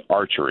hunting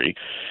archery.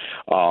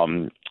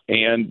 And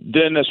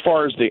then as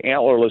far as the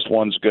antlerless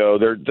ones go,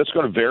 that's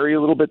going to vary a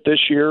little bit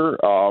this year.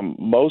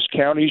 Most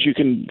counties you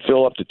can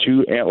fill up to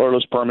 2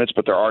 antlerless permits,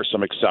 but there are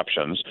some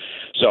exceptions.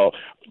 So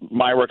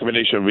my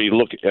recommendation would be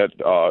look at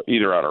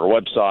either on our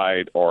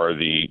website or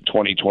the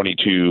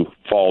 2022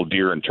 fall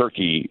deer and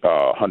turkey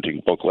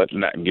hunting booklet,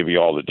 and that can give you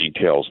all the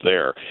details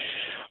there.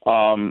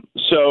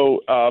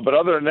 But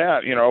other than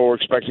that, we're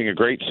expecting a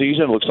great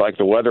season. Looks like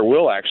the weather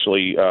will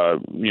actually,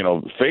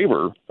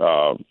 favor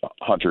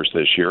hunters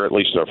this year, at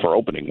least for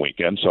opening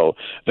weekend. So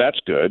that's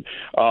good.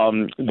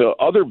 The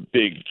other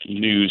big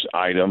news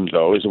item,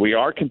 though, is we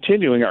are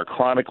continuing our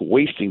chronic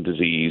wasting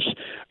disease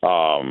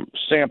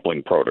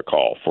sampling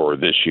protocol for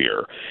this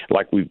year,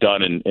 like we've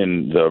done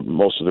in the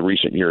most of the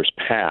recent years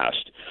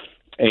past.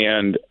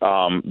 And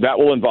that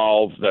will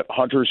involve that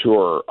hunters who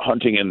are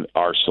hunting in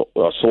our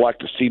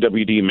select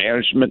CWD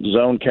management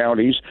zone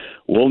counties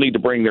will need to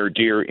bring their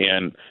deer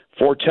in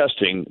for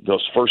testing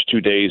those first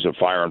 2 days of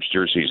firearms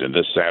deer season,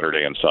 this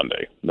Saturday and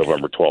Sunday,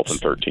 November 12th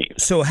and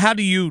 13th. So how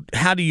do you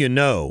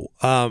know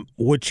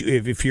which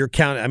if you're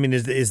counting? I mean,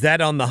 is that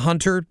on the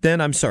hunter?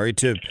 Then I'm sorry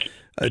to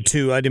I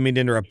didn't mean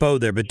to interrupt Bo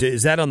there, but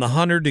is that on the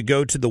hunter to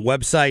go to the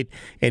website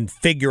and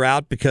figure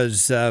out,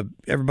 because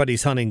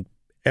everybody's hunting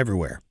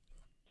everywhere?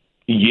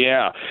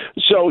 Yeah.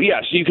 So,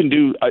 yes, you can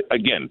do,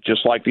 again,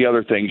 just like the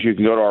other things, you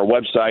can go to our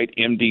website,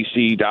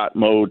 mdc.mo.gov,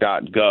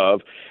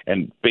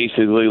 and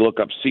basically look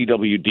up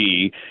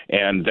CWD,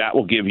 and that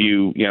will give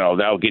you,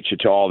 that'll get you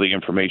to all the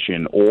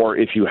information. Or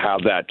if you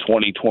have that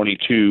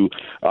 2022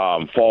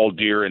 fall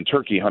deer and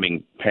turkey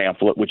hunting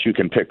pamphlet, which you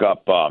can pick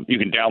up, you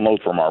can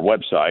download from our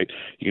website.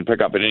 You can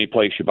pick up at any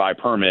place you buy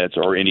permits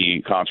or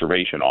any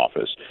conservation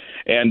office.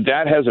 And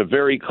that has a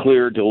very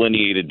clear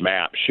delineated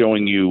map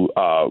showing you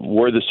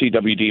where the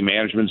CWD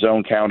management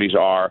zone counties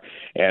are,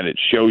 and it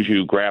shows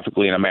you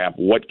graphically in a map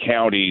what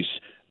counties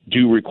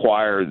do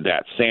require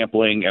that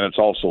sampling, and it's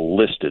also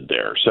listed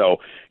there. So,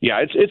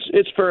 yeah,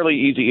 it's fairly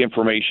easy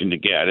information to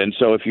get. And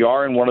so if you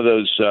are in one of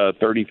those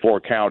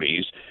 34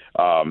 counties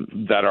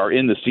that are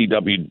in the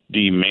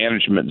CWD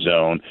management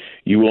zone,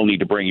 you will need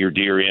to bring your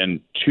deer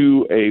in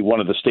to one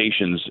of the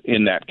stations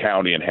in that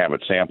county and have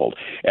it sampled.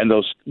 And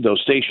those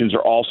stations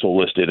are also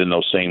listed in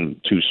those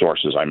same 2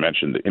 sources I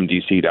mentioned, the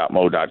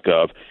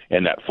mdc.mo.gov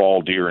and that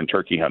fall deer and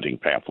turkey hunting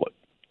pamphlet.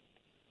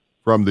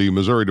 From the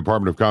Missouri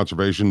Department of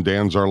Conservation,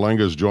 Dan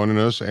Zarlenga is joining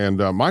us. And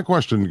my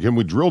question, can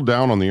we drill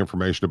down on the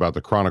information about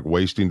the chronic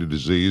wasting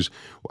disease?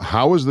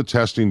 How is the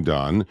testing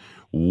done?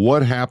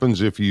 What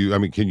happens if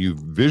can you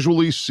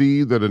visually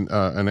see that an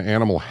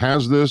animal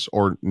has this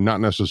or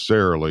not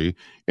necessarily?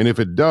 And if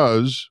it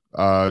does,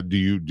 do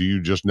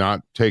you just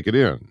not take it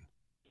in?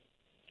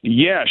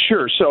 Yeah,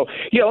 sure. So,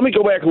 let me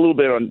go back a little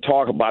bit and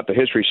talk about the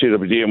history of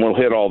CWD, and we'll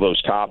hit all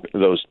those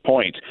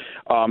points.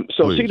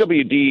 Please.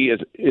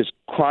 CWD is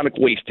chronic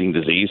wasting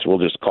disease. We'll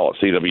just call it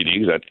CWD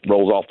because that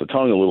rolls off the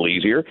tongue a little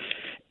easier.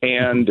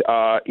 And,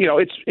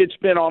 it's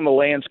been on the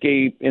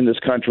landscape in this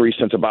country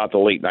since about the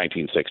late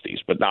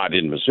 1960s, but not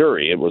in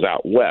Missouri. It was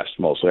out west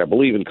mostly, I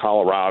believe in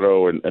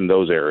Colorado and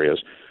those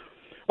areas.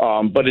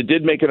 But it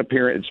did make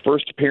its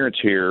first appearance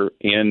here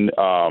in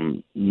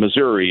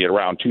Missouri at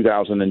around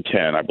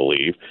 2010, I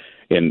believe,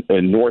 in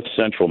north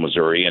central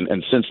Missouri.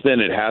 And since then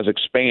it has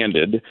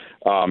expanded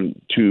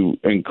to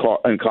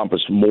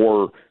encompass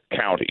more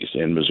counties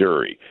in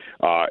Missouri.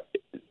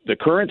 The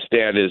current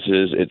status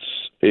is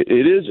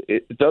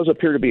it does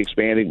appear to be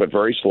expanding, but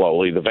very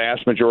slowly. The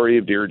vast majority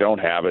of deer don't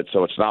have it,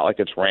 so it's not like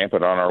it's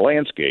rampant on our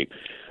landscape.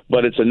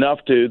 but it's enough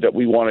that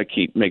we want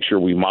to make sure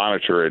we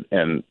monitor it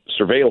and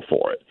surveil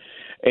for it.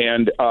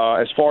 And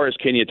as far as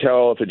can you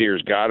tell if a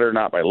deer's got it or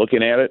not by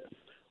looking at it?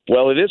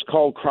 Well, it is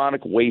called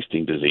chronic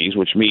wasting disease,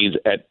 which means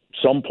at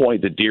some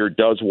point the deer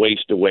does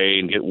waste away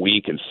and get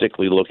weak and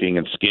sickly looking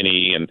and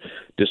skinny and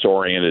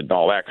disoriented and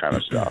all that kind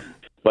of stuff.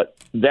 But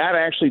that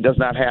actually does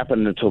not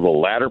happen until the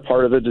latter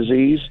part of the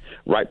disease,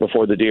 right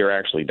before the deer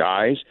actually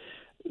dies.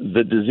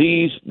 The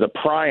disease, the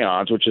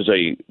prions, which is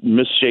a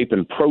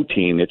misshapen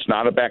protein, it's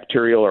not a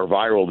bacterial or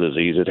viral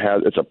disease.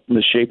 It's a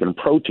misshapen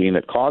protein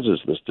that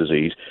causes this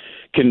disease,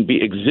 can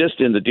exist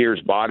in the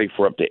deer's body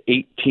for up to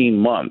 18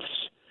 months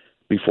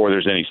before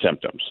there's any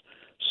symptoms.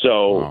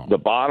 So the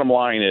bottom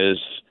line is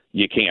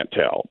you can't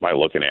tell by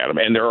looking at them.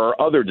 And there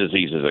are other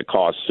diseases that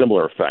cause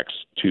similar effects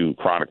to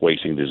chronic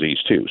wasting disease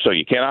too. So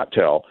you cannot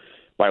tell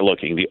by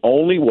looking. The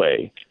only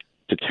way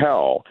to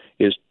tell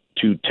is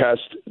to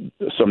test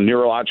some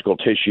neurological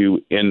tissue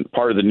in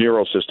part of the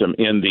neural system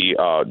in the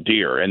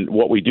deer. And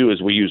what we do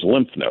is we use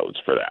lymph nodes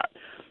for that.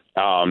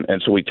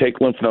 And so we take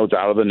lymph nodes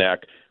out of the neck,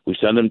 we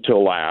send them to a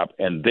lab,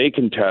 and they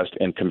can test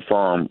and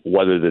confirm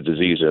whether the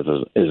disease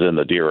is in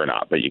the deer or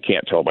not. But you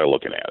can't tell by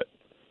looking at it.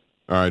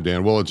 All right,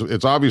 Dan. Well,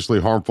 it's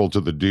obviously harmful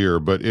to the deer,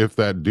 but if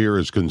that deer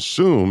is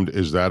consumed,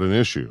 is that an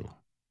issue?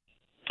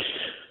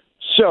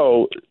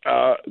 So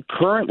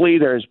currently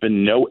there has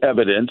been no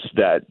evidence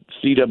that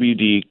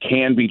CWD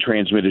can be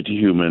transmitted to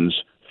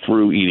humans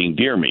through eating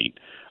deer meat.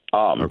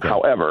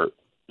 However,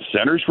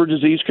 Centers for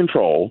Disease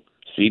Control,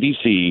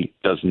 CDC,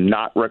 does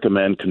not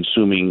recommend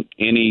consuming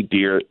any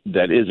deer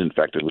that is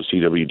infected with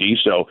CWD.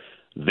 So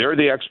they're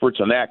the experts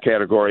in that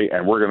category,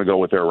 and we're going to go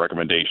with their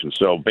recommendation.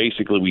 So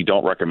basically, we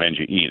don't recommend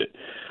you eat it.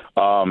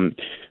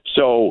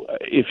 So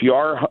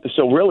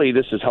really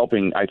this is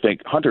helping, I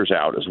think, hunters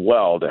out as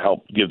well to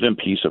help give them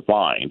peace of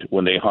mind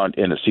when they hunt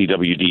in a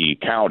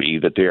CWD county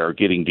that they are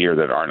getting deer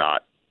that are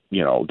not,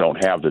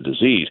 don't have the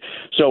disease.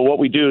 So what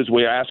we do is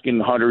we're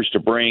asking hunters to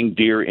bring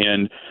deer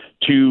in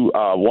to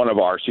one of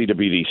our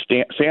CWD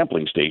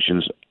sampling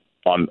stations.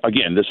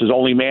 Again, this is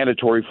only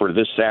mandatory for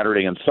this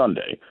Saturday and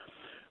Sunday.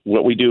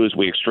 What we do is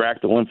we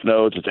extract the lymph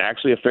nodes. It's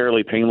actually a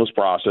fairly painless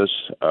process,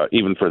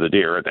 even for the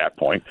deer at that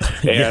point.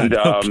 And,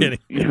 wow. and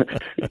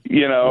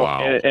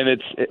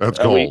it's, that's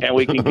cold.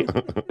 we can get,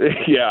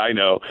 yeah, I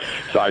know.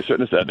 So I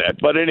shouldn't have said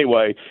that. But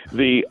anyway,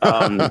 we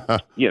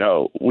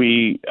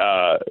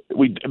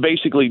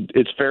basically,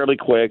 it's fairly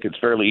quick. It's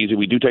fairly easy.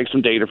 We do take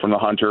some data from the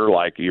hunter,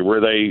 like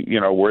where they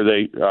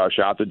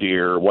shot the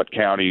deer, what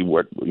county,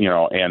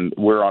 and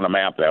where on a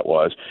map that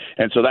was.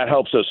 And so that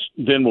helps us.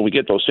 Then when we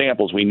get those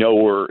samples, we know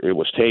where it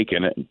was taken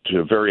to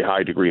a very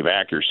high degree of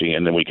accuracy,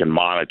 and then we can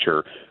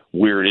monitor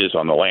where it is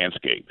on the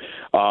landscape.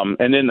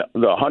 And then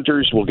the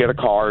hunters will get a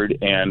card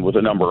and with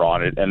a number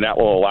on it, and that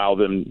will allow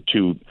them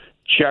to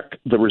check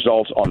the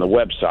results on the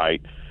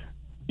website.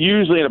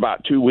 Usually in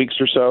about 2 weeks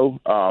or so,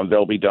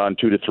 they'll be done,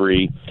 2 to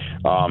 3.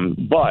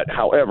 But,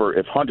 however,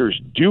 if hunters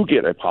do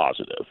get a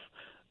positive,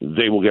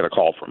 they will get a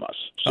call from us.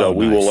 So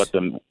we will let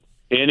them.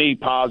 Any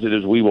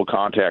positives we will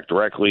contact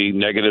directly.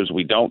 Negatives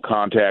we don't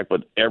contact,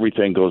 but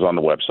everything goes on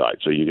the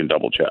website, so you can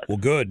double check. Well,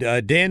 good.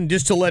 Dan,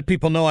 just to let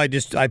people know, I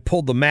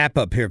pulled the map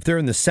up here. If they're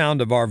in the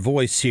sound of our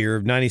voice here,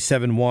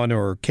 97.1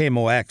 or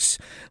KMOX,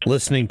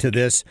 listening to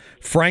this,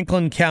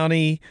 Franklin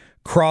County,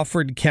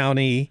 Crawford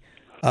County,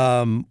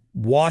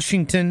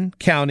 Washington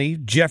County,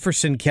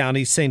 Jefferson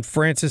County, St.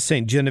 Francis,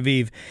 St.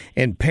 Genevieve,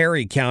 and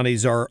Perry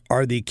counties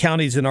are the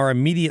counties in our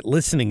immediate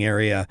listening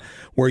area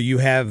where you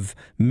have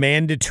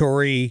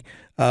mandatory.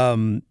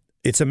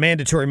 It's a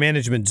mandatory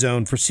management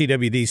zone for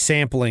CWD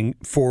sampling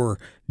for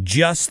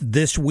just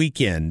this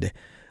weekend.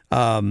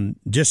 I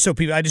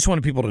just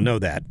wanted people to know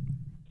that.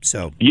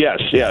 So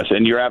yes,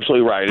 and you're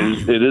absolutely right.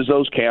 It is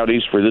those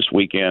counties for this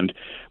weekend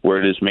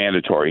where it is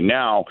mandatory.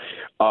 Now,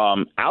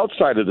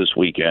 outside of this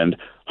weekend,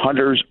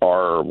 hunters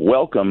are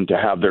welcome to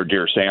have their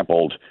deer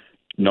sampled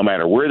no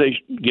matter where they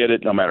get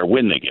it, no matter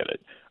when they get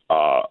it,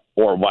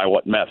 or by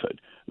what method.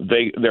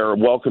 They're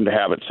welcome to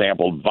have it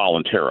sampled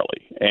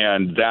voluntarily,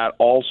 and that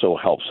also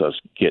helps us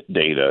get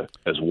data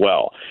as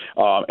well.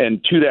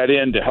 And to that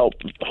end, to help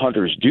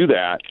hunters do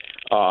that,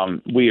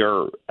 we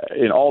are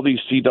in all these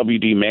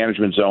CWD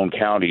management zone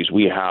counties.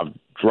 We have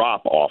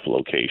drop-off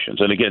locations,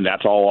 and again,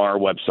 that's all on our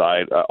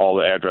website. All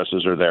the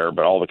addresses are there,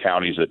 but all the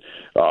counties that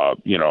are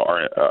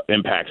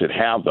impacted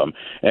have them,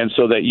 and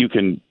so that you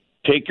can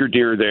take your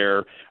deer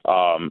there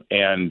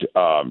and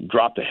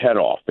drop the head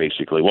off.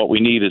 Basically, what we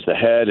need is the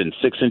head and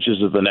 6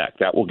 inches of the neck.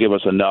 That will give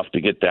us enough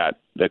to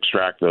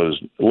extract those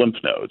lymph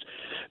nodes.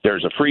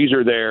 There's a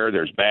freezer there.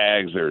 There's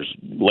bags. There's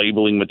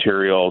labeling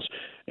materials.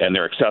 And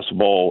they're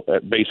accessible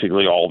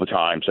basically all the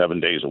time, 7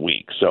 days a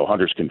week. So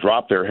hunters can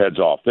drop their heads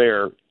off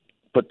there,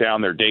 put down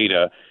their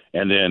data,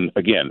 and then,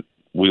 again,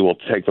 we will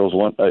take those,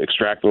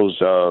 extract those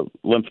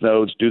lymph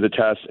nodes, do the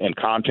tests, and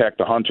contact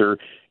the hunter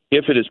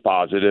if it is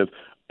positive,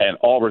 and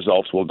all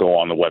results will go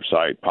on the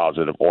website,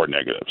 positive or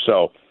negative.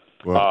 So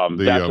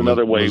that's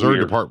another way.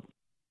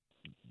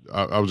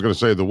 I was going to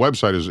say the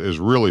website is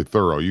really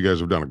thorough. You guys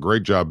have done a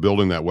great job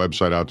building that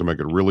website out to make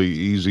it really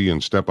easy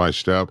and step by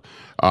step.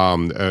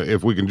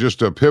 If we can just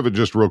pivot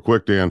just real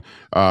quick, Dan,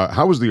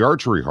 how was the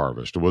archery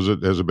harvest?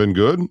 Has it been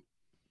good?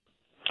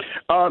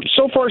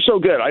 So far, so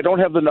good. I don't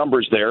have the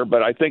numbers there,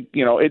 but I think,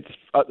 it's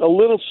a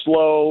little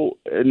slow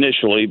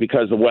initially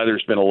because the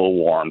weather's been a little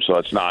warm, so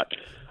it's not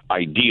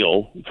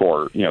ideal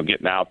for,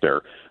 getting out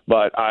there.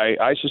 But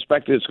I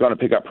suspect it's going to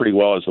pick up pretty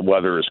well as the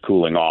weather is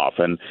cooling off.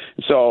 And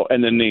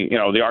then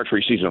the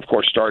archery season, of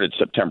course, started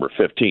September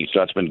 15th, so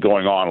that's been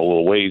going on a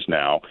little ways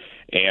now,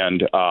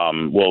 and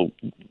will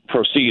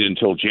proceed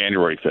until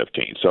January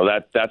 15th. So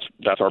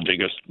that's our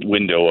biggest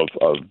window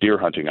of deer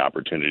hunting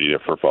opportunity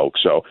for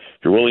folks. So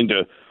if you're willing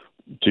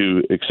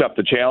to accept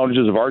the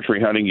challenges of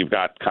archery hunting, you've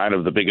got kind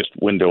of the biggest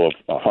window of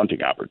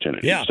hunting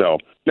opportunity. Yeah. So,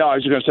 no, I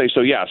was just going to say,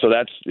 so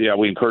that's,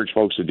 we encourage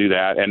folks to do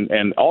that.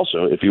 And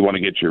also, if you want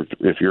to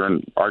if you're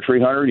an archery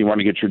hunter and you want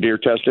to get your deer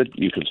tested,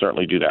 you can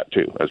certainly do that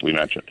too, as we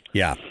mentioned.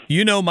 Yeah.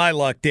 You know my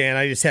luck, Dan.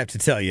 I just have to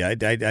tell you,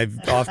 I've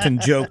often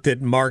joked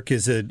that Mark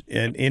is an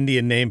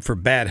Indian name for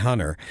bad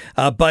hunter.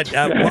 But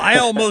I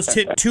almost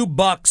hit 2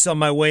 bucks on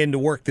my way into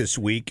work this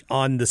week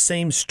on the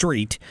same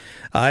street.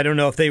 I don't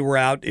know if they were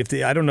out.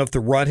 I don't know if the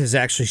rut has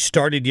actually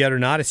started yet or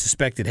not. I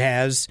suspect it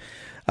has.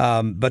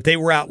 But they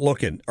were out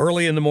looking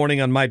early in the morning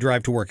on my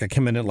drive to work. I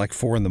come in at like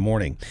 4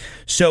 a.m.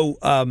 So,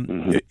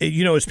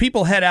 as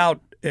people head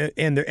out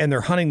and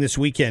they're hunting this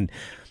weekend,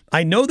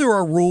 I know there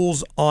are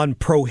rules on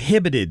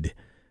prohibited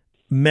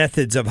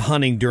methods of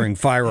hunting during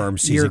firearm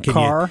season.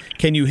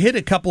 Can you hit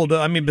a couple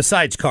of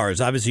besides cars?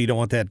 Obviously, you don't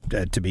want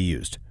that to be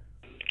used.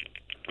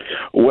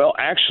 Well,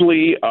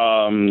 actually,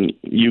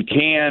 you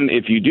can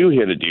if you do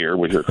hit a deer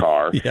with your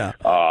car. Yeah.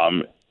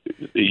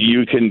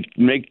 You can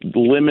make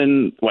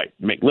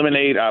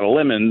lemonade out of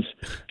lemons.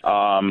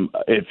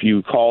 If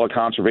you call a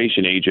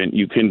conservation agent,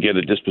 you can get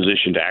a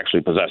disposition to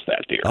actually possess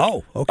that deer.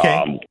 Oh,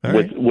 okay.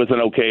 With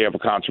an okay of a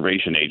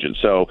conservation agent.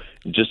 So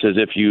just as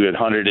if you had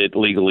hunted it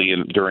legally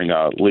during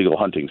a legal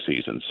hunting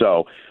season.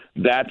 So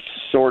that's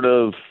sort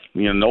of,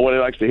 nobody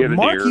likes to hit a deer.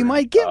 Mark, you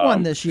might get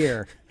one this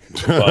year.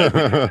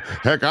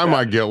 Heck, I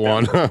might get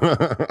one.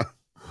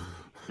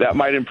 That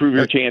might improve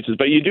your chances.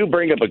 But you do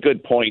bring up a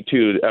good point,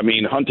 too.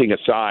 Hunting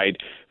aside,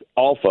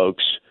 all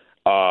folks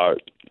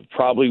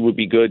probably would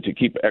be good to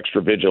keep extra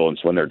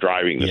vigilance when they're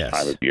driving this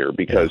time of year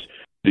because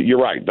you're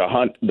right.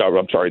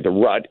 The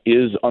rut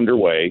is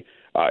underway.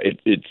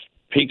 It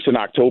peaks in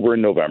October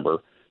and November.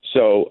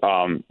 So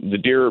the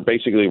deer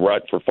basically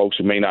rut, for folks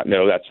who may not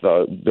know, that's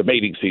the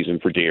mating season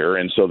for deer.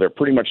 And so they're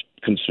pretty much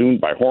consumed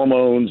by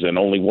hormones and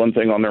only one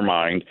thing on their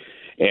mind.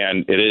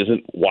 And it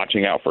isn't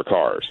watching out for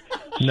cars.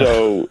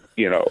 So,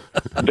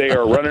 they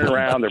are running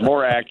around. They're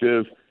more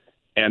active.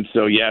 And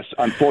so, yes,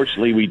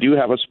 unfortunately, we do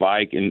have a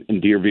spike in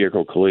deer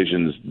vehicle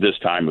collisions this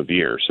time of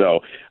year.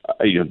 So,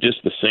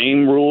 just the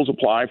same rules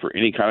apply for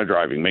any kind of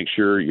driving. Make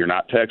sure you're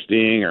not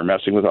texting or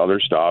messing with other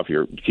stuff.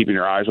 You're keeping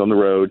your eyes on the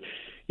road.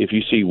 If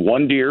you see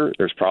one deer,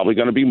 there's probably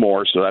going to be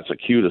more. So that's a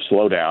cue to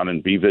slow down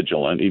and be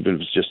vigilant, even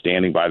if it's just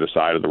standing by the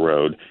side of the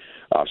road.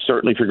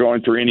 Certainly, if you're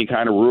going through any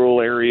kind of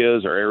rural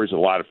areas or areas with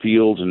a lot of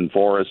fields and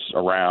forests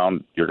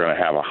around, you're going to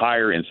have a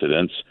higher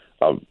incidence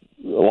of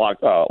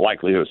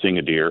likelihood of seeing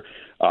a deer.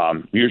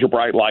 Use your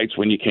bright lights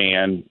when you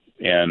can,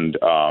 and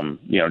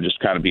just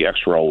kind of be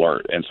extra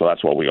alert. And so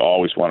that's what we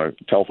always want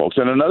to tell folks.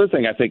 And another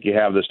thing I think you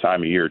have this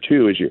time of year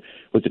too is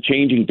with the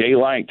changing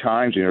daylight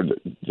times.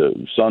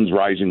 The sun's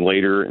rising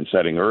later and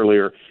setting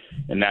earlier,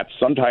 and that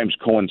sometimes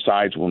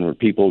coincides when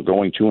people are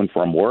going to and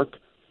from work,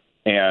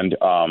 and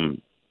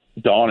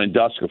dawn and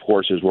dusk, of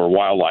course, is where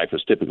wildlife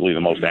is typically the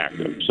most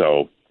active.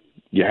 So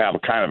you have a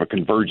kind of a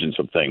convergence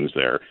of things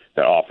there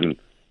that often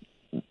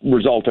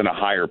result in a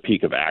higher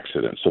peak of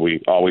accidents. So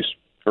we always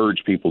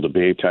urge people to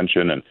pay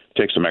attention and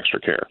take some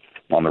extra care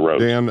on the road.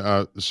 Dan,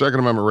 the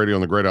Second Amendment Radio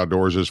on the Great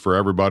Outdoors is for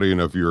everybody.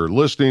 And if you're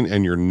listening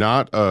and you're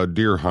not a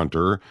deer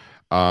hunter,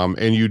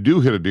 and you do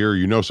hit a deer,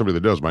 somebody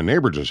that does. My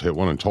neighbor just hit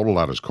one and totaled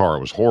out his car.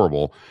 It was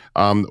horrible.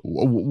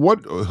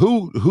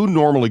 Who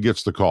normally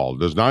gets the call?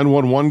 Does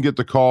 911 get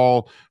the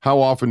call? How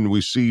often do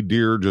we see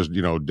deer just,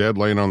 dead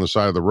laying on the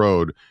side of the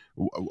road?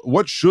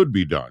 What should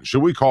be done?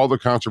 Should we call the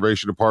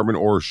conservation department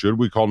or should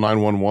we call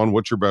 911?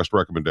 What's your best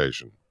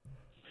recommendation?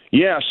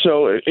 Yeah,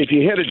 so if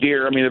you hit a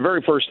deer, the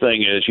very first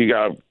thing is you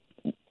got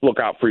to look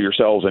out for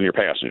yourselves and your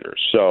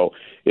passengers. So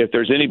if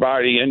there's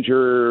anybody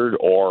injured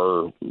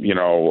or,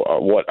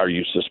 what are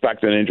you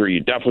suspecting injury,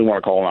 you definitely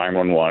want to call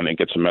 911 and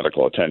get some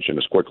medical attention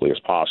as quickly as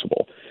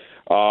possible.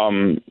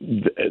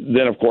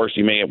 Then, of course,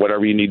 you may have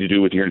whatever you need to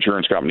do with your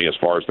insurance company as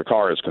far as the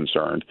car is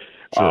concerned.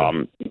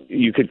 Sure.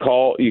 You could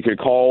call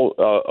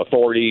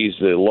authorities,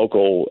 the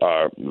local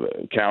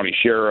county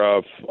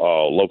sheriff,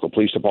 local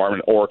police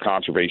department, or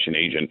conservation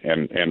agent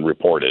and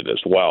report it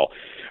as well.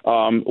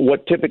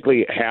 What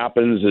typically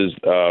happens is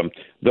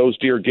those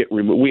deer get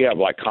removed. We have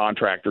like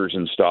contractors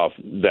and stuff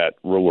that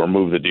will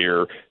remove the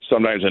deer.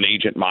 Sometimes an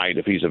agent might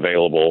if he's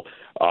available.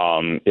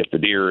 If the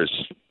deer is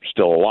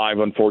still alive,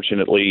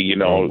 unfortunately,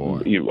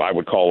 I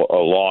would call a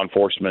law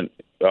enforcement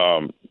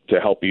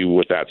to help you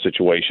with that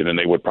situation, and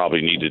they would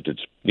probably need to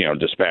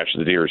dispatch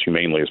the deer as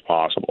humanely as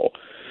possible.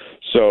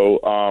 So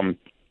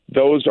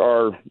those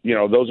are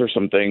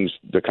some things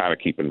to kind of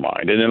keep in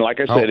mind. And then, like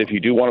I said, if you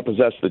do want to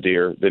possess the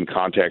deer, then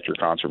contact your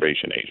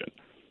conservation agent.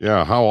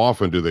 Yeah, how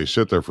often do they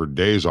sit there for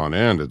days on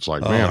end? It's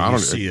like, man, I don't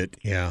see it.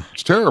 Yeah,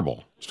 it's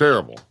terrible. It's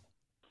terrible.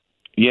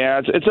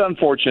 Yeah, it's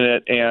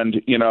unfortunate, and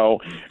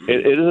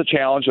it is a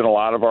challenge in a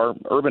lot of our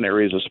urban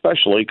areas,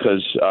 especially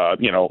because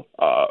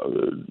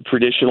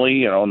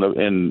traditionally,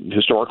 in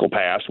historical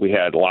past, we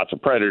had lots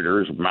of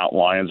predators, mountain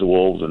lions,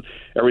 wolves, and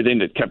everything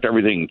that kept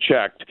everything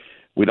checked.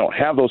 We don't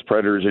have those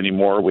predators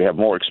anymore. We have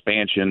more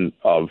expansion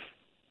of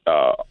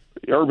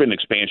urban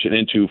expansion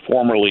into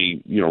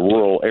formerly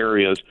rural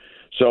areas.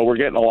 So we're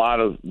getting a lot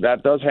of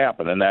that does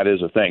happen, and that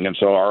is a thing. And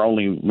so our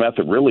only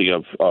method really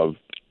of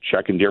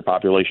checking deer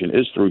population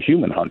is through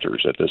human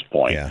hunters at this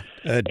point. Yeah.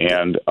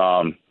 And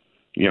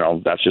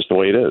that's just the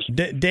way it is.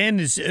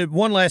 Dan, is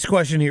one last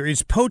question here.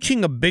 Is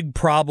poaching a big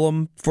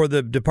problem for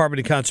the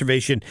Department of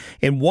Conservation,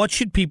 and what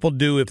should people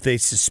do if they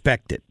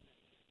suspect it?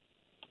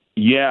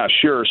 Yeah,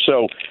 sure.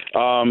 So,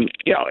 I'm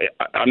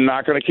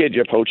not going to kid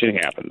you. Poaching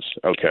happens.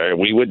 Okay,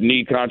 we would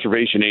need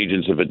conservation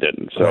agents if it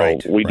didn't. So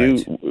we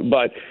do,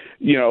 but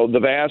the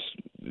vast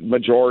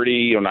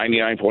majority,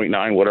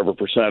 99.9 whatever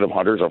percent of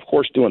hunters are, of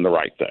course, doing the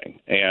right thing,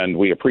 and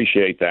we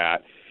appreciate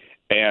that.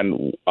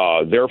 And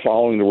they're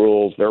following the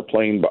rules. They're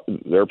playing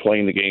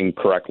the game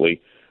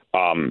correctly.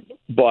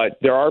 But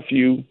there are a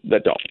few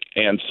that don't.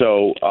 And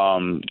so,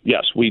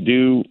 yes, we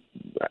do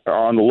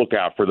are on the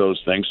lookout for those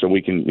things so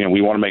we can,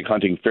 we want to make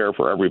hunting fair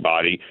for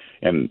everybody.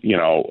 And,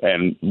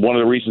 and one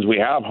of the reasons we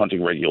have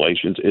hunting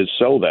regulations is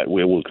so that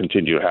we will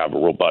continue to have a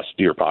robust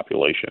deer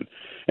population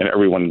and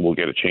everyone will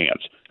get a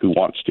chance who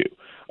wants to.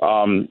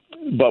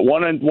 But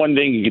one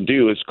thing you can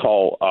do is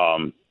call,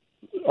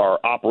 our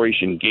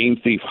Operation Game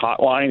Thief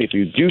hotline if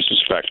you do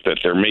suspect that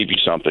there may be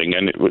something.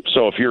 And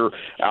so if you're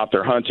out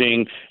there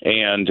hunting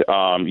and,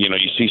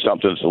 you see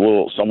something that's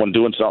someone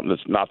doing something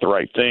that's not the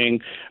right thing,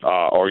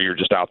 or you're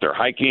just out there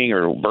hiking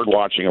or bird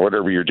watching or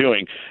whatever you're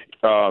doing,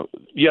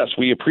 yes,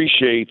 we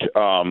appreciate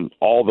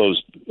all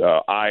those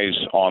eyes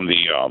on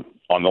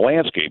the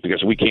landscape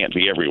because we can't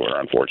be everywhere,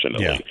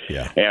 unfortunately.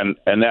 Yeah. And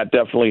that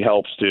definitely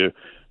helps to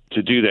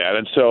do that.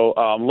 And so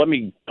let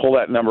me pull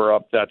that number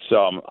up. That's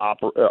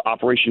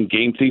Operation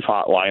Game Thief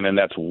Hotline, and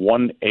that's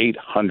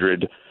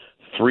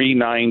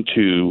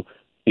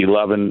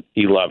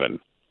 1-800-392-1111.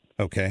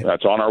 Okay.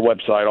 That's on our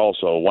website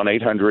also,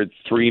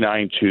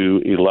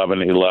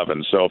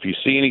 1-800-392-1111. So if you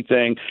see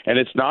anything, and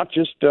it's not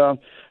just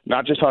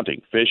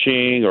hunting,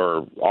 fishing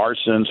or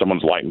arson,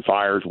 someone's lighting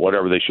fires,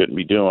 whatever they shouldn't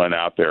be doing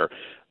out there,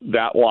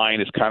 that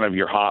line is kind of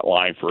your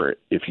hotline for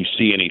if you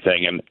see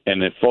anything.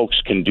 And if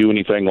folks can do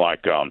anything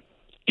like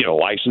get a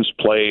license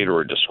plate or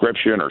a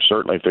description, or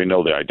certainly if they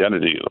know the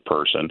identity of the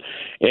person,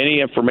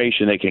 any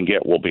information they can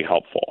get will be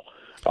helpful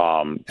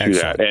to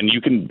that. And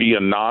you can be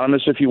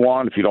anonymous if you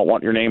want. If you don't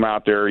want your name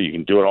out there, you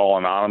can do it all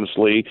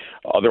anonymously.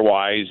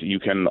 Otherwise, you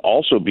can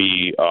also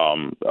be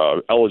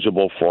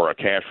eligible for a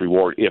cash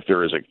reward if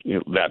there is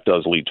that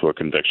does lead to a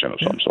conviction of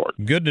some sort.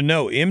 Good to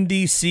know.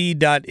 mdc.mo.gov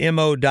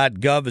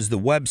is the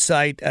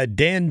website.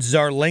 Dan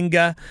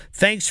Zarlenga,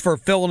 thanks for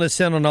filling us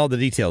in on all the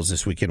details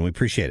this weekend. We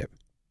appreciate it.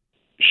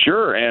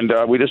 Sure, and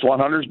we just want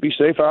hunters to be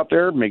safe out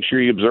there. Make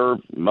sure you observe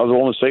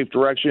muzzle in a safe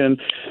direction.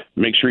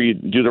 Make sure you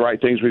do the right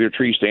things with your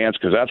tree stands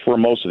because that's where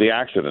most of the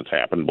accidents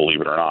happen, believe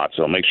it or not.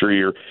 So make sure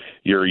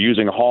you're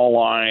using a haul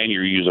line,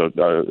 you use a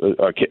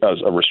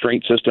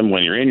restraint system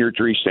when you're in your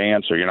tree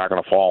stand so you're not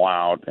going to fall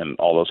out and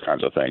all those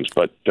kinds of things.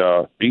 But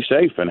be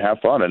safe and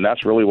have fun, and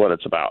that's really what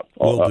it's about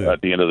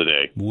at the end of the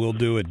day. We'll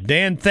do it.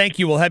 Dan, thank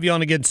you. We'll have you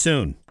on again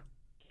soon.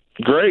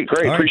 Great.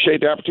 All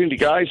Appreciate the opportunity,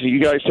 guys.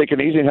 You guys take it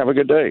easy and have a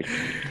good day.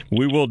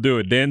 We will do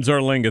it. Dan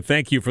Zarlenga,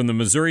 thank you, from the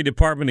Missouri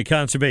Department of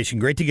Conservation.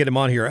 Great to get him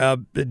on here.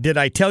 Did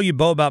I tell you,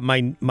 Bo, about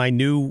my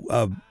new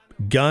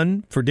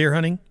gun for deer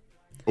hunting?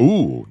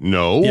 Ooh,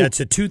 no. Yeah, it's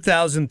a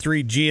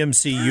 2003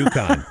 GMC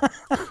Yukon.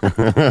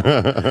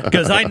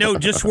 Because I know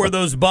just where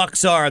those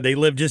bucks are. They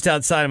live just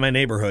outside of my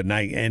neighborhood,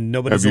 and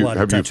nobody's allowed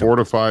to touch them.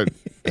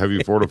 Have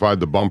you fortified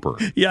the bumper?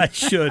 Yeah, I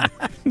should.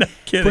 No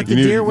kidding. Put the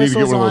deer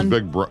whistles on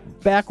big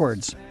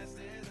backwards.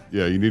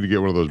 Yeah, you need to get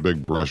one of those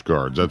big brush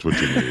guards. That's what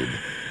you need.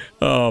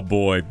 Oh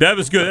boy, that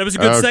was good. That was a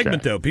good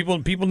segment, though. People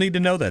need to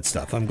know that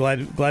stuff. I'm glad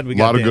we got a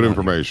lot of good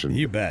information.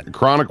 You bet.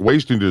 Chronic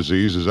wasting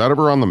disease, is that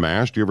ever on the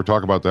MASH? Do you ever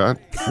talk about that?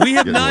 We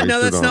have not.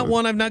 No, that's not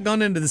one. I've not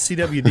gone into the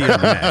CWD on the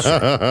MASH.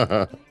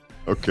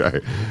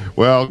 Okay.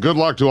 Well, good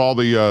luck to all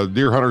the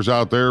deer hunters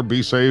out there.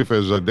 Be safe,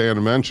 as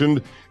Dan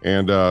mentioned,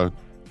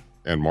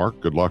 and Mark,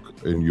 good luck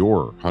in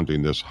your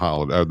hunting this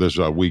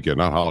weekend.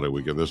 Not holiday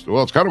weekend. It's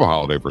kind of a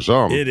holiday for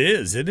some. It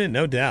is, isn't it?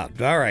 No doubt.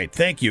 All right,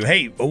 thank you.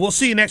 Hey, we'll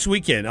see you next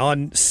weekend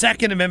on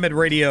Second Amendment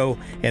Radio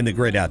and the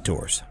Great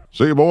Outdoors.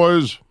 See you,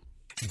 boys.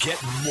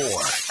 Get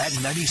more at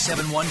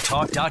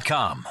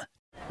 971talk.com.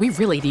 We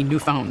really need new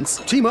phones.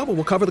 T-Mobile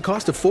will cover the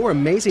cost of 4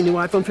 amazing new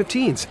iPhone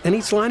 15s, and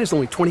each line is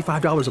only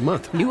 $25 a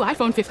month. New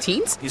iPhone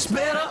 15s? It's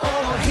better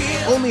over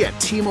here. Only at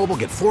T-Mobile,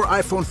 get 4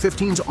 iPhone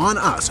 15s on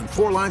us and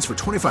 4 lines for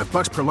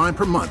 $25 per line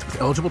per month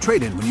with eligible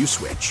trade-in when you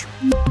switch.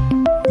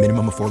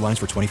 Minimum of 4 lines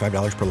for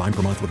 $25 per line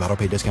per month with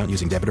auto-pay discount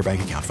using debit or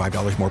bank account.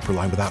 $5 more per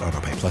line without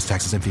auto-pay, plus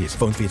taxes and fees.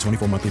 Phone fee at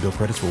 24 monthly bill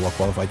credits for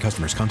well-qualified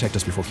customers. Contact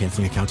us before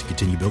canceling account to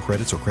continue bill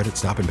credits or credit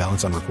stop and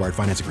balance on required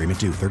finance agreement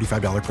due.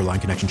 $35 per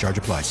line connection charge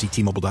applies. See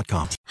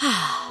T-Mobile.com.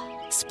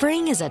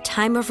 Spring is a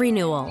time of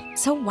renewal,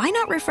 so why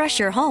not refresh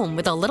your home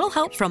with a little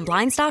help from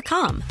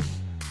Blinds.com?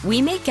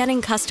 We make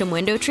getting custom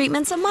window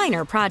treatments a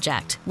minor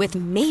project with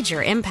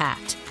major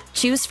impact.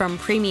 Choose from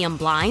premium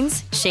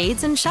blinds,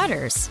 shades, and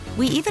shutters.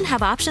 We even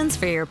have options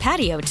for your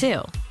patio,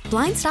 too.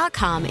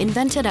 Blinds.com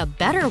invented a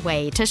better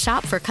way to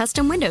shop for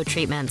custom window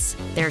treatments.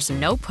 There's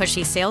no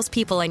pushy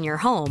salespeople in your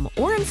home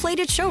or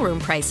inflated showroom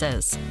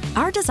prices.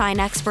 Our design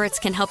experts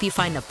can help you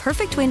find the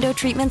perfect window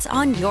treatments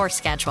on your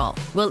schedule.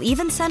 We'll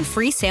even send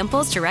free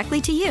samples directly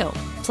to you.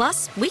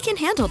 Plus, we can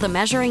handle the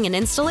measuring and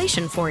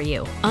installation for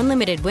you.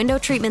 Unlimited window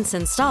treatments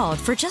installed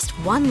for just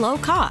one low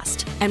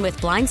cost. And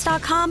with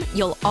Blinds.com,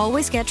 you'll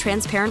always get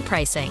transparent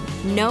pricing.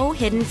 No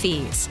hidden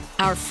fees.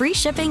 Our free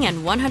shipping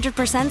and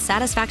 100%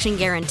 satisfaction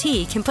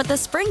guarantee can put the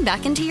spring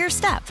back into your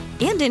step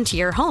and into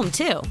your home,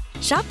 too.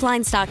 Shop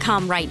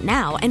Blinds.com right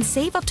now and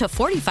save up to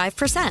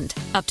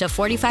 45%. Up to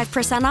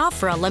 45% off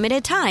for a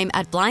limited time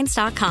at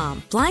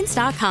Blinds.com.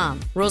 Blinds.com.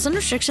 Rules and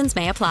restrictions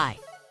may apply.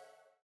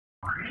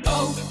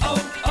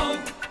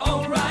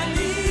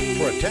 O'Reilly.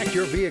 Protect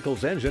your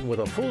vehicle's engine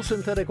with a full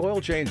synthetic oil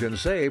change and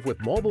save with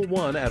Mobil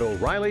 1 at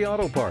O'Reilly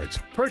Auto Parts.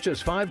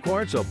 Purchase 5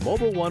 quarts of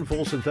Mobil 1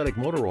 full synthetic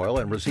motor oil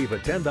and receive a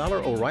 $10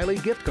 O'Reilly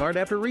gift card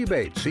after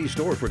rebate. See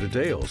store for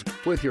details.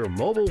 With your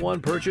Mobil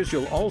 1 purchase,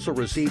 you'll also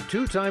receive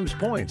 2 times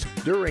points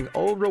during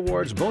O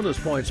Rewards Bonus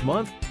Points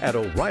Month at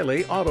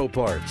O'Reilly Auto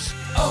Parts.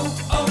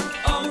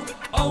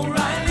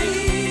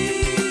 O'Reilly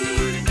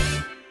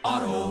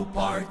Auto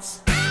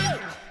Parts.